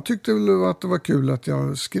 Mamma tyckte väl att det var kul att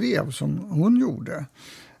jag skrev som hon gjorde.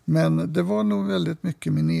 Men det var nog väldigt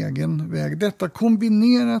mycket min egen väg. Detta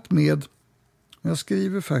kombinerat med, jag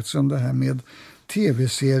skriver faktiskt om det här med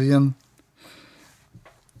tv-serien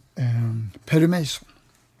Perry Mason.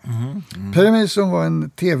 Perry Mason var en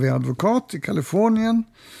tv-advokat i Kalifornien,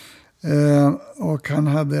 och han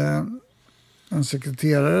hade en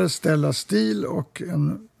sekreterare, Stella Steele, och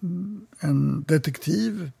en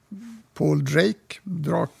detektiv, Paul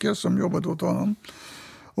Drake, som jobbade åt honom.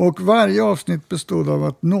 Och varje avsnitt bestod av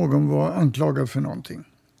att någon var anklagad för någonting.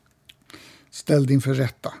 Ställd inför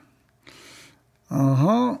rätta.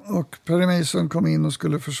 Och Perry Mason kom in och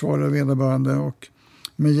skulle försvara vederbörande, och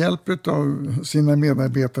med hjälp av sina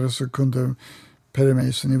medarbetare så kunde Perry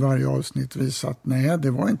Mason i varje avsnitt visa att nej,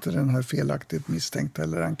 det var inte den här felaktigt misstänkta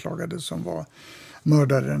eller anklagade som var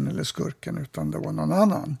mördaren eller skurken, utan det var någon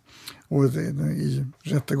annan. Och i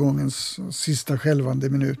rättegångens sista skälvande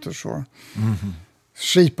minuter så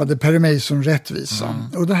skipade Perry Mason rättvisa.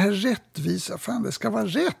 Och det här rättvisa, det ska vara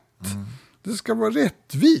rätt. Det ska vara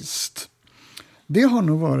rättvist. Det har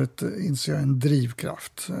nog varit, inser jag, en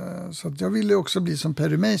drivkraft. Så att jag ville också bli som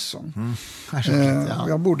Perry Mason.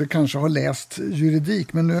 Jag borde kanske ha läst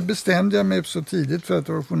juridik, men nu bestämde jag mig så tidigt för att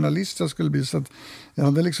jag var journalist jag skulle bli, så att jag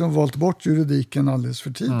hade liksom valt bort juridiken alldeles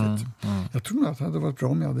för tidigt. Jag tror att det hade varit bra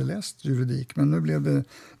om jag hade läst juridik, men nu blev det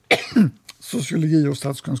sociologi och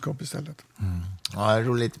statskunskap istället. Ja,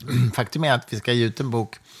 roligt. Faktum är att vi ska ge ut en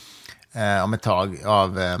bok om ett tag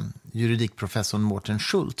av juridikprofessorn Mårten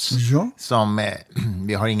Schultz. Ja. Som,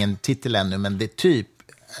 vi har ingen titel ännu, men det är typ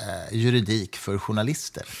juridik för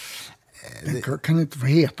journalister. Det kan inte få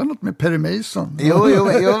heta något med Perry Mason. Jo,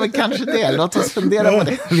 kanske det. Låt oss fundera på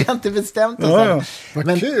det. Vi har inte bestämt oss än.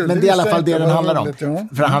 Men det är i alla fall det den handlar om.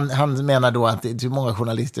 För han menar då att det är många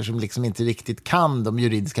journalister som liksom inte riktigt kan de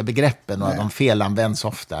juridiska begreppen och att de felanvänds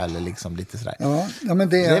ofta eller liksom lite sådär. Ja, men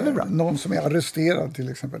det är någon som är arresterad till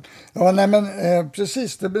exempel. Ja, nej men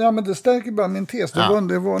precis. Det stärker bara min tes.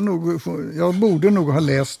 Det var nog, jag borde nog ha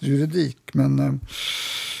läst juridik, men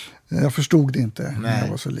jag förstod det inte när jag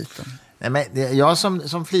var så liten. Nej, men jag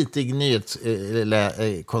som flitig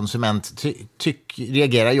nyhetskonsument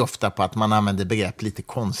reagerar ju ofta på att man använder begrepp lite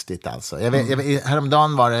konstigt. Alltså.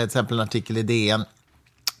 Häromdagen var det till exempel en artikel i DN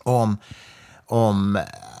om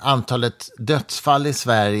antalet dödsfall i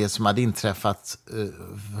Sverige som hade inträffat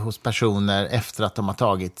hos personer efter att de har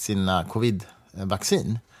tagit sina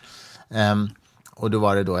covid-vaccin. Och då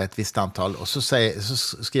var det då ett visst antal. Och så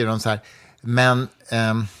skriver de så här, men...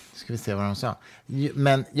 ska vi se vad de sa.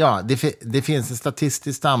 Men ja, det finns ett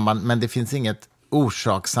statistiskt samband, men det finns inget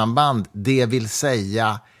orsakssamband. Det vill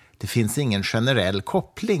säga, det finns ingen generell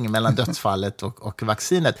koppling mellan dödsfallet och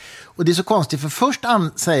vaccinet. Och det är så konstigt, för först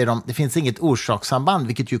säger de det finns inget orsakssamband,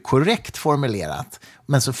 vilket ju är korrekt formulerat.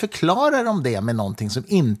 Men så förklarar de det med någonting som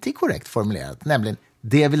inte är korrekt formulerat, nämligen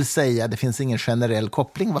det vill säga, det finns ingen generell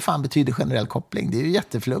koppling. Vad fan betyder generell koppling? Det är ju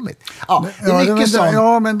jätteflummigt. Ja, det är mycket sånt.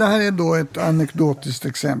 Ja, men det här är då ett anekdotiskt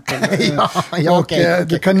exempel. Okay.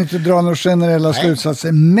 Du kan inte dra några generella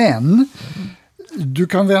slutsatser. Men du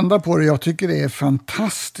kan vända på det. Jag tycker det är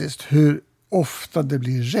fantastiskt hur ofta det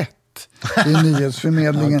blir rätt i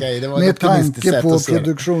nyhetsförmedlingen. Med tanke på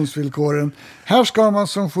produktionsvillkoren. Här ska man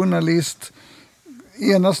som journalist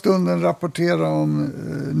ena stunden rapportera om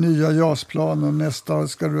nya JAS-plan och nästa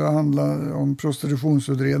ska du handla om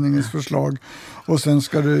prostitutionsutredningens förslag och sen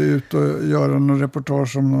ska du ut och göra någon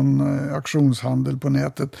reportage om någon auktionshandel på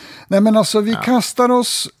nätet. Nej, men alltså vi kastar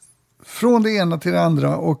oss från det ena till det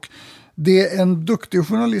andra, och det en duktig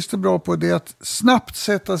journalist är bra på, det är att snabbt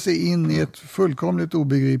sätta sig in i ett fullkomligt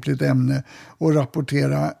obegripligt ämne och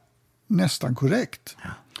rapportera nästan korrekt.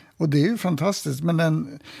 Och det är ju fantastiskt,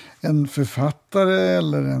 men en författare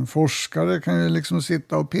eller en forskare kan ju liksom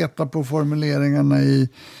sitta och peta på formuleringarna i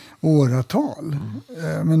åratal.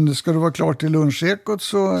 Men ska du vara klar till lunchekot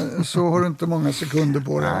så har du inte många sekunder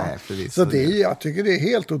på det. Nej, så jag tycker det är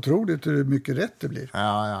helt otroligt hur mycket rätt det blir.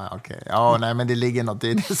 Ja, okej. Ja, nej, men det ligger något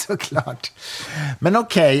i det såklart. Men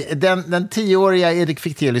okej, den 10-åriga Erik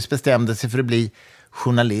Fichtelius bestämde sig för att bli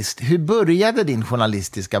journalist. Hur började din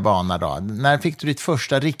journalistiska bana då? När fick du ditt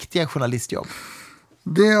första riktiga journalistjobb?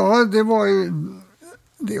 Det var ju...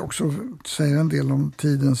 Det också säger en del om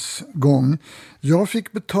tidens gång. Jag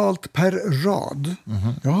fick betalt per rad.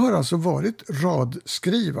 Jag har alltså varit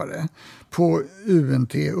radskrivare på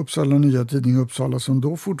UNT, Uppsala Nya Tidning Uppsala, som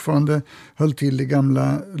då fortfarande höll till i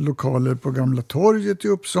gamla lokaler på Gamla torget i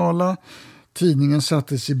Uppsala. Tidningen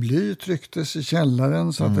sattes i bly, trycktes i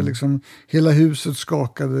källaren så att det liksom, hela huset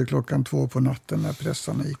skakade 2:00 på natten när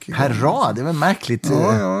pressarna gick igång. Per rad, det var märkligt.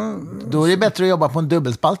 Ja. Då är det bättre att jobba på en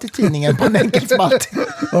dubbelspalt i tidningen på en enkelspalt.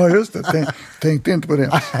 Ja, just det. Tänkte inte på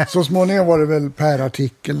det. Så småningom var det väl per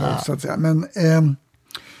artikel, så att säga. Men,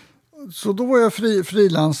 så då var jag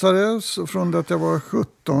frilansare från det att jag var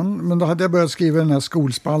 17. Men då hade jag börjat skriva den här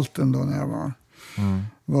skolspalten då när jag var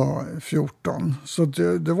 14. Så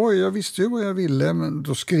det var, jag visste ju vad jag ville, men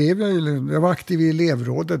då skrev jag var aktiv i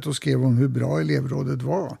elevrådet och skrev om hur bra elevrådet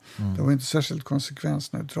var. Det var inte särskilt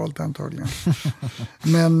konsekvensneutralt antagligen.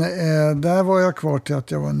 Men där var jag kvar till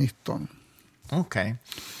att jag var 19. Okej.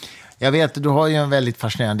 Jag vet, du har ju en väldigt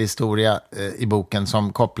fascinerande historia i boken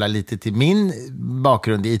som kopplar lite till min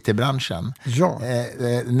bakgrund i IT-branschen. Ja.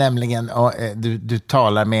 Nämligen, du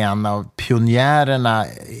talar med en av pionjärerna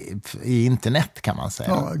i internet kan man säga.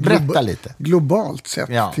 Ja, berätta lite. Globalt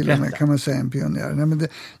sett till och med kan man säga en pionjär. Nej, men det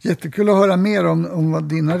är jättekul att höra mer om vad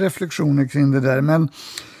dina reflektioner kring det där. Men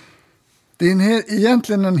det är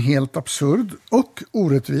egentligen en helt absurd och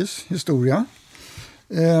orättvis historia.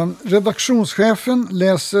 Redaktionschefen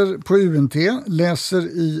på UNT läser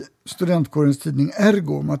i studentkårens tidning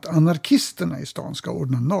Ergo om att anarkisterna i stan ska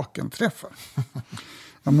ordna nakenträffar.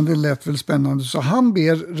 Ja, men det lät väl spännande. Så han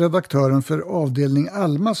ber redaktören för avdelning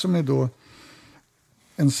Alma, som är då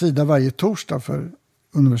en sida varje torsdag för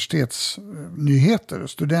universitetsnyheter och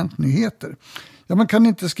studentnyheter. Ja, man kan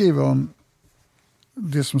inte skriva om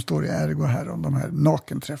det som står i Ergo här om de här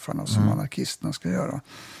nakenträffarna som anarkisterna ska göra.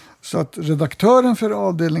 Så att redaktören för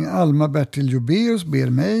avdelning Alma, Bertil Jobeus, ber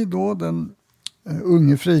mig då, den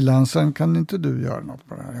unge frilansaren, kan inte du göra något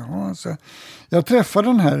på det här? Ja, så jag träffar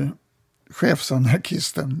den här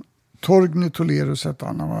chefsanarkisten, Torgny Tolerus hette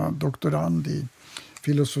han. Han var doktorand i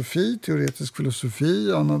filosofi, teoretisk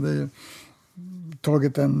filosofi. Han hade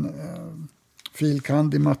tagit en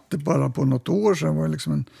filkand i matte bara på något år, så han var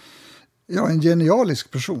liksom en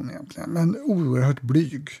genialisk person egentligen, men oerhört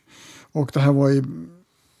blyg. Och det här var i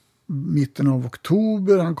mitten av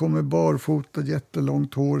oktober, han kommer barfota,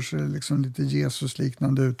 jättelångt hår, ser liksom lite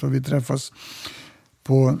Jesus-liknande ut, och vi träffas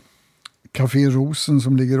på Café Rosen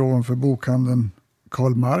som ligger ovanför bokhandeln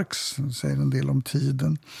Karl Marx, säger en del om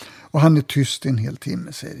tiden. Och han är tyst i en hel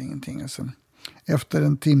timme, säger ingenting. Och sen, efter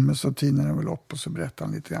en timme så tinar han väl upp och så berättar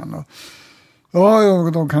han lite grann.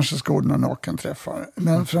 Ja, de kanske ska ordna nakenträffar.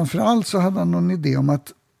 Men framförallt så hade han någon idé om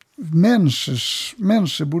att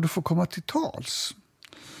människor borde få komma till tals.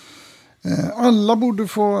 Alla borde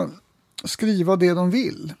få skriva det de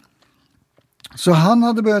vill. Så han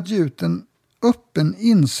hade börjat ge ut en öppen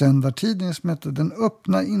insändartidning som hette Den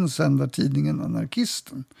öppna insändartidningen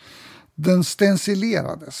Anarkisten. Den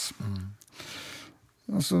stencilerades.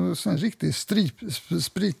 Alltså en riktig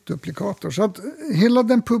spritduplikator. Så att hela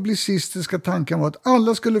den publicistiska tanken var att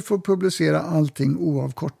alla skulle få publicera allting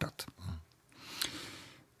oavkortat.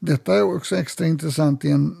 Detta är också extra intressant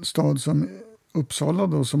i en stad som Uppsala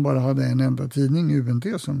då, som bara hade en enda tidning, UNT,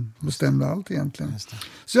 som bestämde allt egentligen.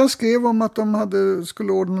 Så jag skrev om att de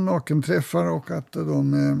skulle ordna nakenträffar och att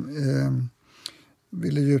de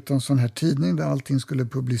ville ge ut en sån här tidning där allting skulle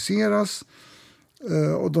publiceras.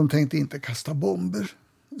 Och de tänkte inte kasta bomber,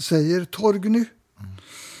 säger Torgny.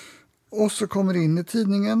 Och så kommer in i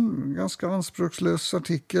tidningen, ganska anspråkslös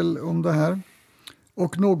artikel om det här.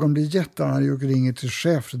 Och någon blir jättearg och ringer till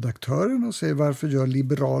chefredaktören och säger: varför gör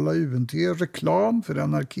liberala UNT reklam för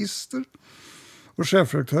anarkister? Och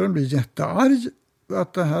chefredaktören blir jättearg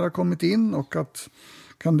att det här har kommit in och att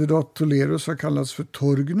kandidat Tolerus har kallats för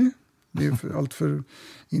Torgny. Det är allt för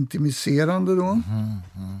intimiserande då.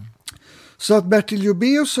 Så att Bertil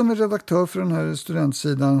Jobeus, som är redaktör för den här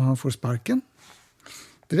studentsidan, han får sparken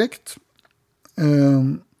direkt.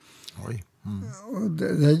 Och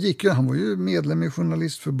det gick ju, han var ju medlem i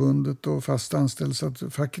Journalistförbundet och fast anställd, så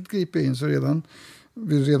att facket griper in, så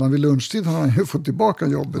redan vid lunchtid har han ju fått tillbaka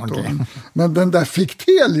jobbet. Okay. Men den där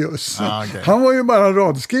Fichtelius, han var ju bara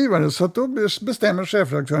radskrivare, så att då bestämmer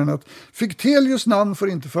chefredaktören att Fichtelius namn får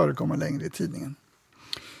inte förekomma längre i tidningen.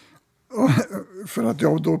 Och för att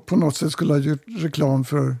jag då på något sätt skulle ha gjort reklam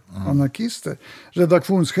för anarkister.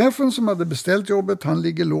 Redaktionschefen som hade beställt jobbet, han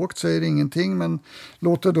ligger lågt, säger ingenting, men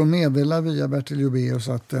låter då meddela via Bertil Jobéus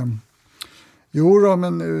att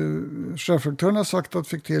chefredaktören har sagt att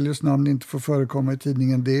Fichtelius namn inte får förekomma i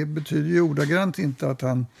tidningen. Det betyder ju ordagrant inte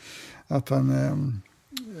att han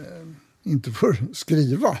inte får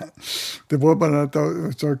skriva. Det var bara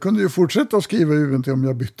att jag kunde ju fortsätta att skriva UNT om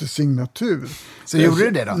jag bytte signatur. Så gjorde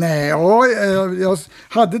du det då? Nej, jag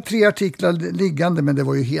hade 3 artiklar liggande, men det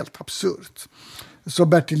var ju helt absurt. Så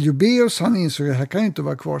Bertil Jobéus, han insåg att det här kan ju inte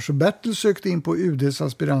vara kvar. Så Bertil sökte in på UDs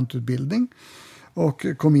aspirantutbildning och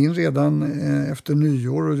kom in redan efter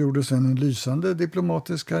nyår och gjorde sen en lysande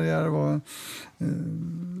diplomatisk karriär.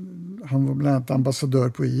 Han var bland annat ambassadör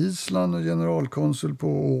på Island och generalkonsul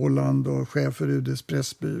på Åland och chef för UDs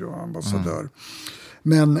pressbyrå och ambassadör.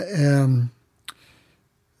 Men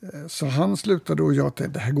så han slutade och jag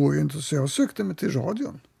tänkte, det här går ju inte, så jag sökte mig till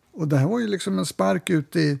radion. Och det här var ju liksom en spark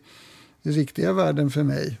ut i riktiga världen för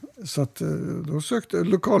mig. Så att då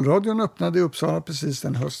lokalradion öppnade i Uppsala precis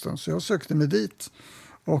den hösten, så jag sökte mig dit.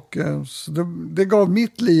 Och så det gav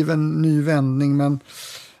mitt liv en ny vändning, men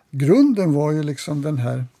grunden var ju liksom den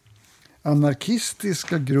här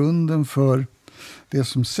anarkistiska grunden för det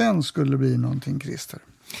som sen skulle bli någonting, Christer.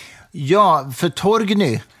 Ja, för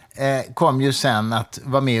Torgny kom ju sen att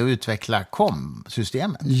vara med och utveckla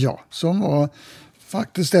KOM-systemet. Ja, som var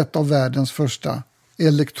faktiskt ett av världens första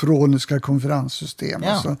elektroniska konferenssystem.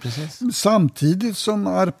 Ja, alltså, samtidigt som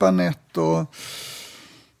ARPANET och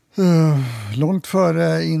långt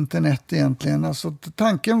före internet egentligen. Alltså,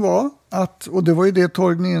 tanken var att, och det var ju det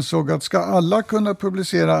Torgny insåg, att ska alla kunna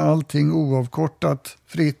publicera allting oavkortat,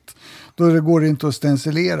 fritt, då går det inte att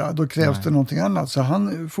stencilera. Då krävs det någonting annat. Så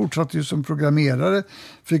han fortsatte ju som programmerare,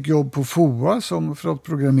 fick jobb på FOA för att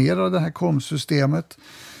programmera det här KOM-systemet.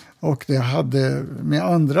 Och det hade med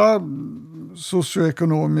andra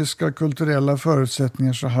socioekonomiska, kulturella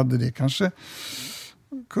förutsättningar, så hade det kanske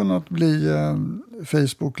kunnat bli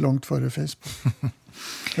Facebook långt före Facebook.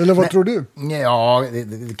 Eller vad tror du? Ja,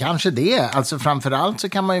 kanske det. Alltså framförallt så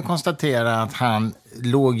kan man ju konstatera att han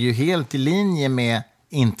låg ju helt i linje med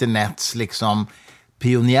internets liksom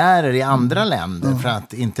pionjärer i andra länder. För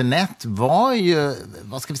att internet var ju,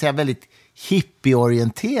 vad ska vi säga, väldigt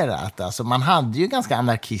hippieorienterat. Alltså man hade ju ganska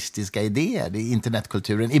anarkistiska idéer i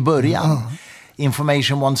internetkulturen i början.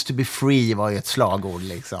 Information wants to be free var ju ett slagord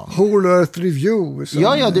liksom. Whole Earth Review.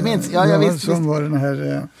 Du minns. Ja, visst. Som var den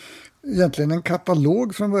här, egentligen en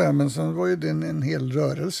katalog från början, men sen var ju den en hel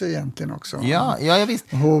rörelse egentligen också. Ja,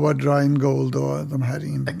 visst. Howard Rheingold och de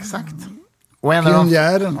här Exakt. Och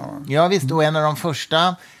pionjärerna. Ja, visst. Och en av de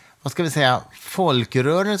första, vad ska vi säga,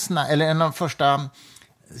 folkrörelserna, eller en av de första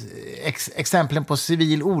exemplen på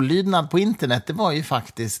civil olydnad på internet, det var ju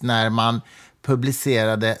faktiskt när man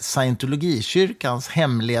publicerade Scientologikyrkans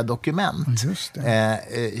hemliga dokument. Just det.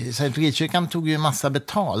 Scientologikyrkan tog ju en massa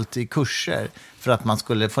betalt i kurser för att man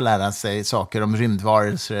skulle få lära sig saker om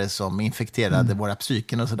rymdvarelser som infekterade våra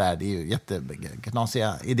psyken och sådär. Det är ju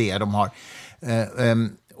jätteknasiga idéer de har.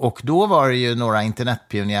 Och då var det ju några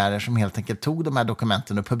internetpionjärer som helt enkelt tog de här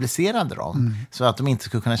dokumenten och publicerade dem så att de inte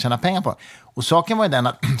skulle kunna tjäna pengar på det. Och saken var ju den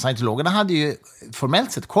att scientologerna hade ju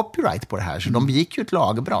formellt sett copyright på det här, så de begick ju ett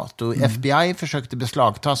lagbrott och FBI försökte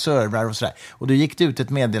beslagta servrar och sådär. Och då gick det ut ett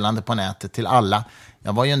meddelande på nätet till alla,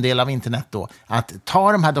 jag var ju en del av internet då, att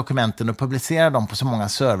ta de här dokumenten och publicera dem på så många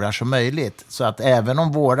servrar som möjligt, så att även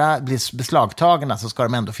om våra blir beslagtagna så ska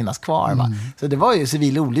de ändå finnas kvar. Va? Så det var ju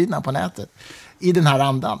civil olydnad på nätet i den här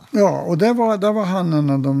andan. Ja, och där var han en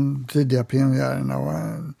av de tidiga pionjärerna. Och,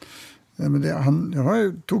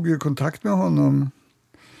 jag tog ju kontakt med honom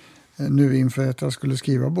nu inför att jag skulle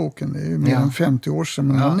skriva boken. Det är ju mer än 50 år sedan.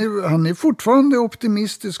 Men han är fortfarande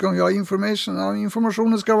optimistisk om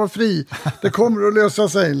informationen ska vara fri. Det kommer att lösa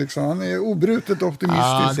sig. Liksom. Han är obrutet optimistisk.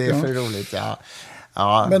 Ja, det är för roligt,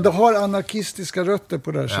 Ja. Men det har anarkistiska rötter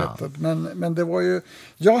på det här sättet. Men det var ju,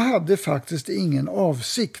 jag hade faktiskt ingen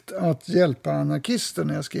avsikt att hjälpa anarkister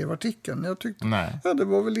när jag skrev artikeln. Jag tyckte det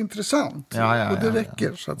var väl intressant. Och det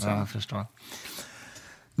räcker så att säga. Ja, jag förstår.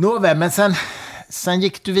 Nåväl, men sen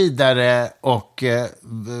gick du vidare och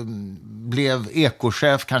blev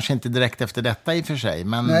ekochef, kanske inte direkt efter detta i och för sig.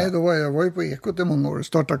 Men... Nej, jag var ju på Ekot i många år,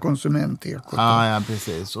 startade Konsument-Ekot. Ja,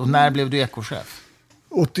 precis. Och när blev du ekochef?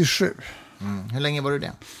 87. Hur länge var du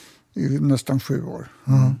det? i nästan 7 år.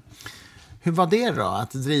 Hur var det då,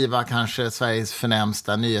 att driva kanske Sveriges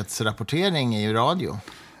förnämsta nyhetsrapportering i radio?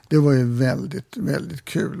 Det var ju väldigt, väldigt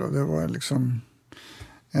kul, och det var liksom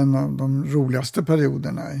en av de roligaste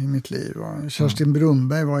perioderna i mitt liv. Kerstin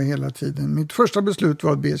Brunberg var hela tiden. Mitt första beslut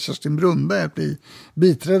var att be Kerstin Brunberg att bli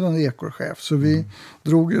biträdande ekochef. Så vi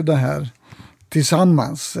drog ju det här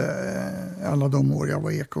tillsammans alla de år jag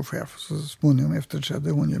var ekochef. Så småningom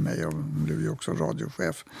efterträdde hon ju mig och blev ju också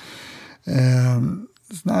radiochef.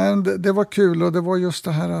 Nej, det var kul, och det var just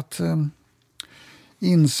det här att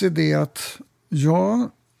inse det att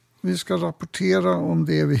vi ska rapportera om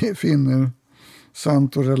det vi finner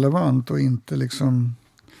sant och relevant och inte liksom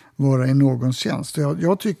vara i någons tjänst.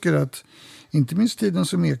 Jag tycker att inte minst tiden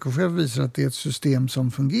som ekochef visar att det är ett system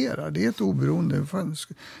som fungerar. Det är ett oberoende.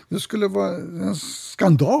 Det skulle vara en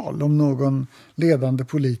skandal om någon ledande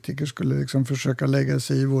politiker skulle liksom försöka lägga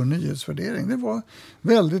sig i vår nyhetsvärdering. Det var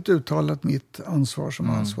väldigt uttalat mitt ansvar som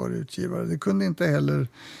ansvarig utgivare. Det kunde inte heller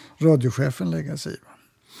radiochefen lägga sig i.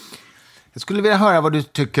 Jag skulle vilja höra vad du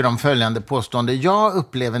tycker om följande påstående. Jag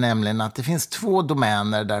upplever nämligen att det finns 2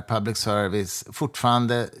 domäner där public service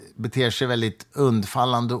fortfarande beter sig väldigt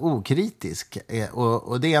undfallande och okritisk.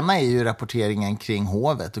 Och det ena är ju rapporteringen kring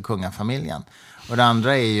hovet och kungafamiljen. Och det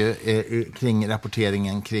andra är ju kring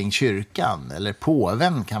rapporteringen kring kyrkan, eller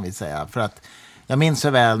påven kan vi säga. För att jag minns så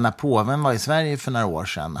väl när påven var i Sverige för några år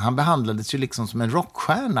sedan. Han behandlades ju liksom som en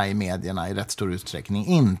rockstjärna i medierna i rätt stor utsträckning.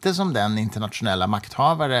 Inte som den internationella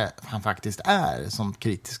makthavare han faktiskt är, som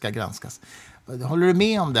kritiska granskas. Håller du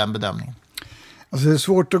med om den bedömningen? Alltså det är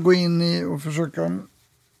svårt att gå in i och försöka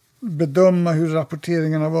bedöma hur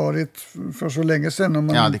rapporteringen har varit för så länge sedan om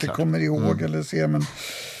man inte kommer ihåg eller ser. Men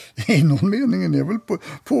i någon mening är väl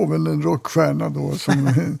påven en rockstjärna då som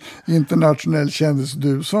internationell kändis.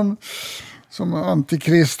 Du som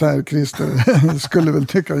antikrist här, Christer, skulle väl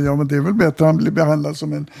tycka men det är väl bättre att han blir behandlad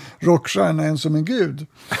som en rockstjärna än som en gud.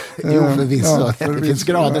 Jo, förvisso. Det finns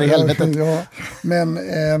grader i helvetet.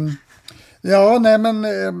 Ja, men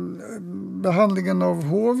behandlingen av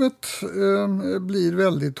hovet blir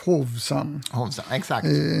väldigt hovsam. Hovsam, exakt.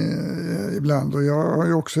 Ibland. Och jag har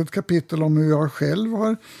ju också ett kapitel om hur jag själv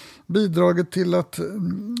har bidragit till att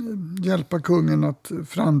hjälpa kungen att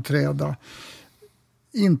framträda.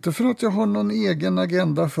 Inte för att jag har någon egen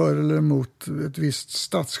agenda för eller emot ett visst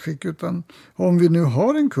statsskick, utan om vi nu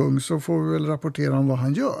har en kung så får vi väl rapportera om vad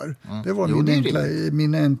han gör. Det var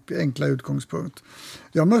min enkla utgångspunkt.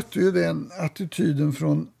 Jag mötte ju den attityden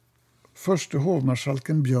från förste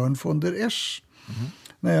hovmarskalken Björn von der Esch.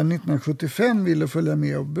 När jag 1975 ville följa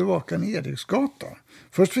med och bevaka en Eriksgata.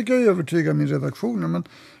 Först fick jag övertyga min redaktion, men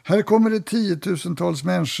här kommer det 10 000-tals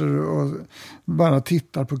människor och bara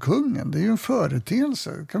tittar på kungen. Det är ju en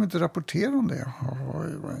företeelse. Kan vi inte rapportera om det?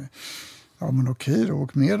 Ja, men okej då,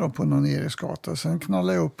 åk med då på någon Eriksgata. Sen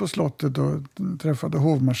knallade jag upp på slottet och träffade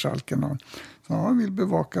hovmarskalken och sa, jag vill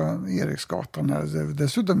bevaka Eriksgatan här.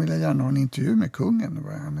 Dessutom vill jag gärna ha en intervju med kungen.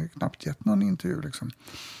 Han har ju knappt gett någon intervju liksom.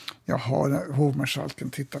 Hovmarskalken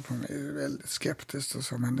tittar på mig väldigt skeptiskt och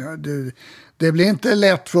så, men det blir inte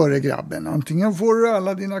lätt för dig, grabben. Antingen får du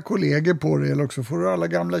alla dina kollegor på dig eller också får du alla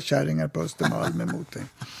gamla kärringar på Östermalm emot dig.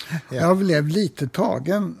 Jag blev lite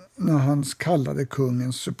tagen när han kallade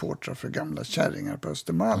kungens supportrar för gamla kärringar på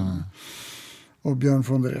Östermalm. Och Björn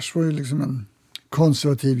von der Esch var ju liksom en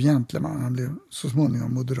konservativ gentleman. Han blev så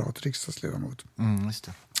småningom moderat riksdagsledamot. Just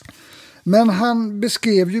det. Men han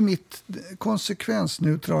beskrev ju mitt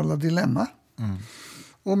konsekvensneutrala dilemma.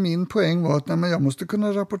 Och min poäng var att jag måste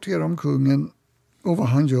kunna rapportera om kungen och vad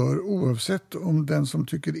han gör oavsett om den som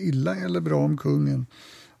tycker illa eller bra om kungen.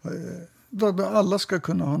 Alla ska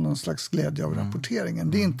kunna ha någon slags glädje av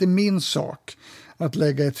rapporteringen. Det är inte min sak att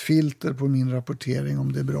lägga ett filter på min rapportering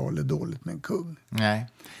om det är bra eller dåligt med en kung. Nej,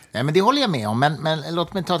 men det håller jag med om. Men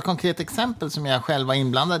låt mig ta ett konkret exempel som jag själv var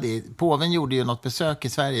inblandad i. Påven gjorde ju något besök i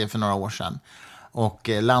Sverige för några år sedan och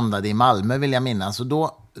landade i Malmö, vill jag minnas. Och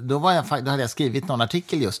då hade jag skrivit någon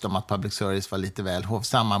artikel just om att public service var lite väl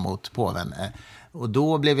hovsamma mot påven. Och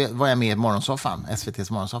då var jag med i morgonsoffan,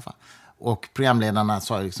 SVT:s morgonsoffa. Och programledarna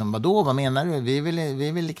sa liksom, vad menar du? Vi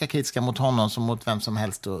är lika kritiska mot honom som mot vem som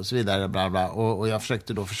helst och så vidare. Bla bla. Och jag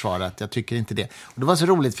försökte då försvara att jag tycker inte det. Och det var så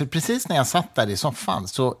roligt, för precis när jag satt där i soffan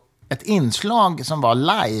så ett inslag som var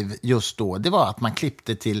live just då, det var att man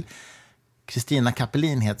klippte till Kristina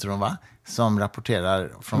Kapelin, heter hon va? Som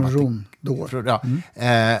rapporterar från Rom då.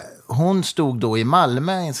 Hon stod då i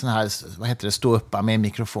Malmö i en sån här, stå uppa med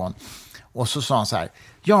mikrofon. Och så sa han så här: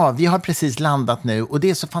 ja, vi har precis landat nu och det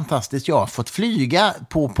är så fantastiskt. Jag har fått flyga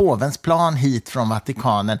på påvens plan hit från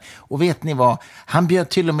Vatikanen. Och vet ni vad? Han bjöd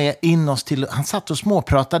till och med in oss till... Han satt och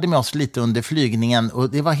småpratade med oss lite under flygningen. Och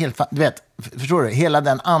det var helt... Du vet, förstår du? Hela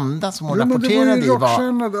den anda som hon rapporterade i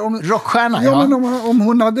var... Rockstjärna, ja. Men om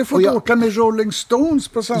hon hade fått åka med Rolling Stones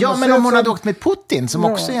på samma sätt... Ja, men om hon hade åkt med Putin som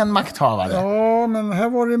också är en makthavare. Ja, men här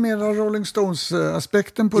var det mera Rolling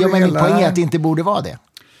Stones-aspekten på det hela. Ja, men min poäng är att det inte borde vara det.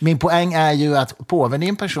 Min poäng är ju att påven är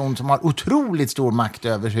en person som har otroligt stor makt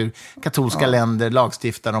över hur katolska länder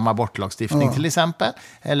lagstiftar om abortlagstiftning till exempel.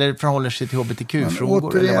 Eller förhåller sig till hbtq-frågor.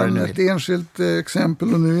 Återigen eller vad det nu ett enskilt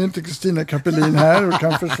exempel, och nu är inte Kristina Kapelin här och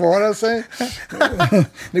kan försvara sig.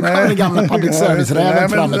 Nu kommer den gamla public service-räven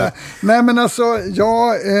fram. Nej, men alltså,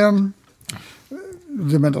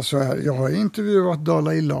 jag har intervjuat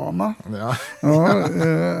Dalai Lama. Ja. Han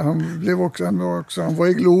var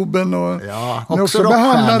i Globen och också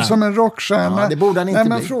behandlad som en rockstjärna. Ja, det borde han inte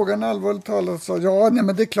men bli. Frågan allvarligt talat så,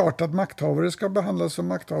 men det är klart att makthavare ska behandlas som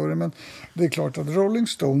makthavare, men det är klart att Rolling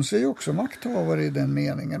Stones är ju också makthavare i den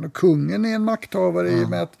meningen, och kungen är en makthavare i och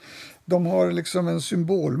med att de har liksom en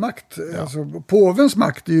symbolmakt. Ja. Alltså, påvens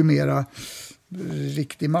makt är ju mera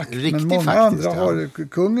riktig makt, men många andra har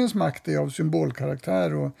kungens makt är av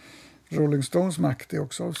symbolkaraktär, och Rolling Stones makt är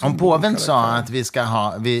också av symbolkaraktär. Om påven sa att vi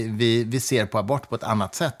ser på abort på ett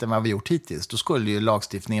annat sätt än vad vi gjort hittills, då skulle ju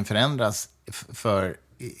lagstiftningen förändras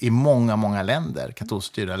i många länder,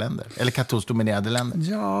 katolstyrda länder, eller katolsdominerade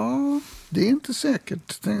länder. Ja, det är inte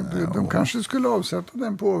säkert. De kanske skulle avsätta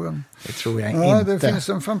den påven. Det tror jag inte. Det finns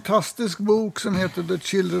en fantastisk bok som heter The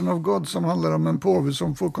Children of God, som handlar om en påve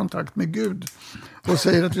som får kontakt med Gud och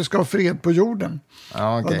säger att vi ska ha fred på jorden.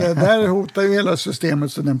 Ja, okay. Och där hotar ju hela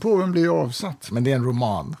systemet, så den påven blir ju avsatt. Men det är en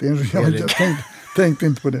roman. Jag tänkte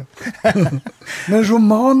inte på det. Men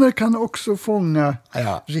romaner kan också fånga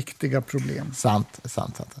riktiga problem. Sant.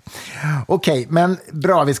 Okej, men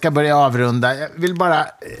bra, vi ska börja avrunda. Jag vill bara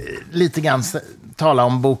lite grann tala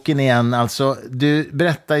om boken igen. Alltså, du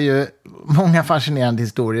berättar ju många fascinerande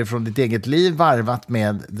historier från ditt eget liv, varvat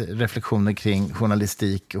med reflektioner kring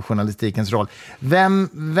journalistik och journalistikens roll.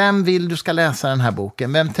 Vem vill du ska läsa den här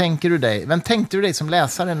boken? Vem tänkte du dig som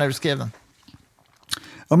läsare när du skrev den?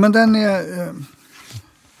 Ja, men den är...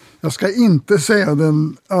 Jag ska inte säga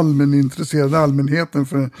den allmänintresserade allmänheten,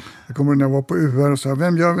 för jag kommer när jag var på UR och sa,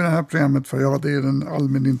 vem gör vi det här programmet för? Ja, det är den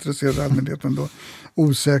allmänintresserade allmänheten. Då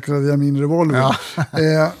osäkrade jag min revolver.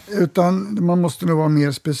 Ja. Utan man måste nog vara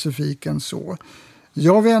mer specifik än så.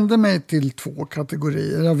 Jag vänder mig till 2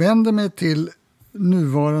 kategorier. Jag vänder mig till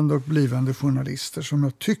nuvarande och blivande journalister som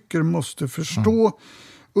jag tycker måste förstå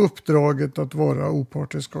uppdraget att vara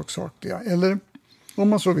opartiska och sakliga. Eller, om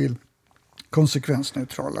man så vill,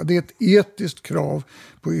 konsekvensneutrala. Det är ett etiskt krav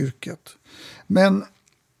på yrket. Men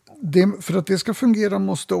för att det ska fungera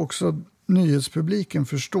måste också nyhetspubliken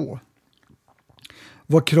förstå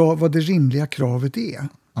vad det rimliga kravet är.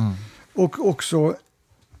 Och också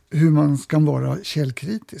hur man ska vara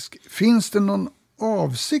källkritisk. Finns det någon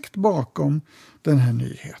avsikt bakom den här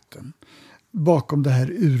nyheten? Bakom det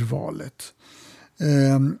här urvalet?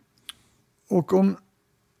 Och om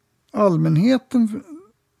allmänheten,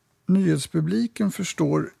 nyhetspubliken,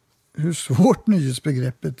 förstår hur svårt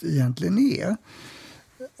nyhetsbegreppet egentligen är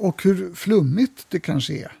och hur flummigt det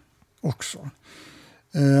kanske är också.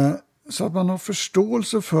 Så att man har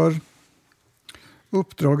förståelse för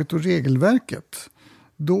uppdraget och regelverket,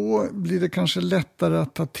 då blir det kanske lättare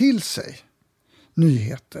att ta till sig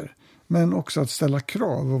nyheter, men också att ställa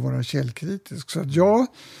krav och vara källkritisk. Så att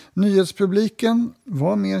nyhetspubliken,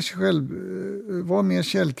 var mer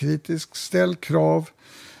källkritisk, ställ krav,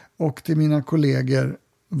 och till mina kollegor,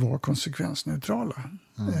 var konsekvensneutrala.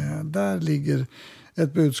 Där ligger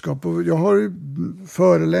ett budskap. Och jag har ju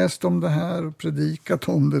föreläst om det här och predikat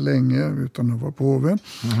om det länge utan att vara påve.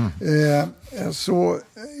 Så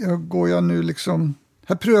går jag nu liksom...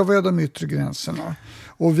 Här prövar jag de yttre gränserna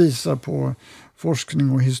och visar på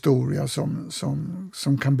forskning och historia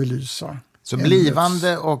som kan belysa. Så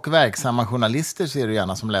blivande och verksamma journalister ser du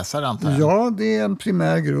gärna som läsare, antar jag? Ja, det är en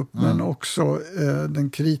primär grupp, men också den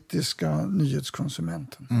kritiska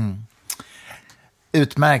nyhetskonsumenten.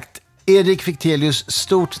 Utmärkt. Erik Fichtelius,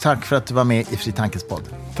 stort tack för att du var med i Fri Tankes podd.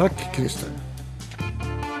 Tack, Christer.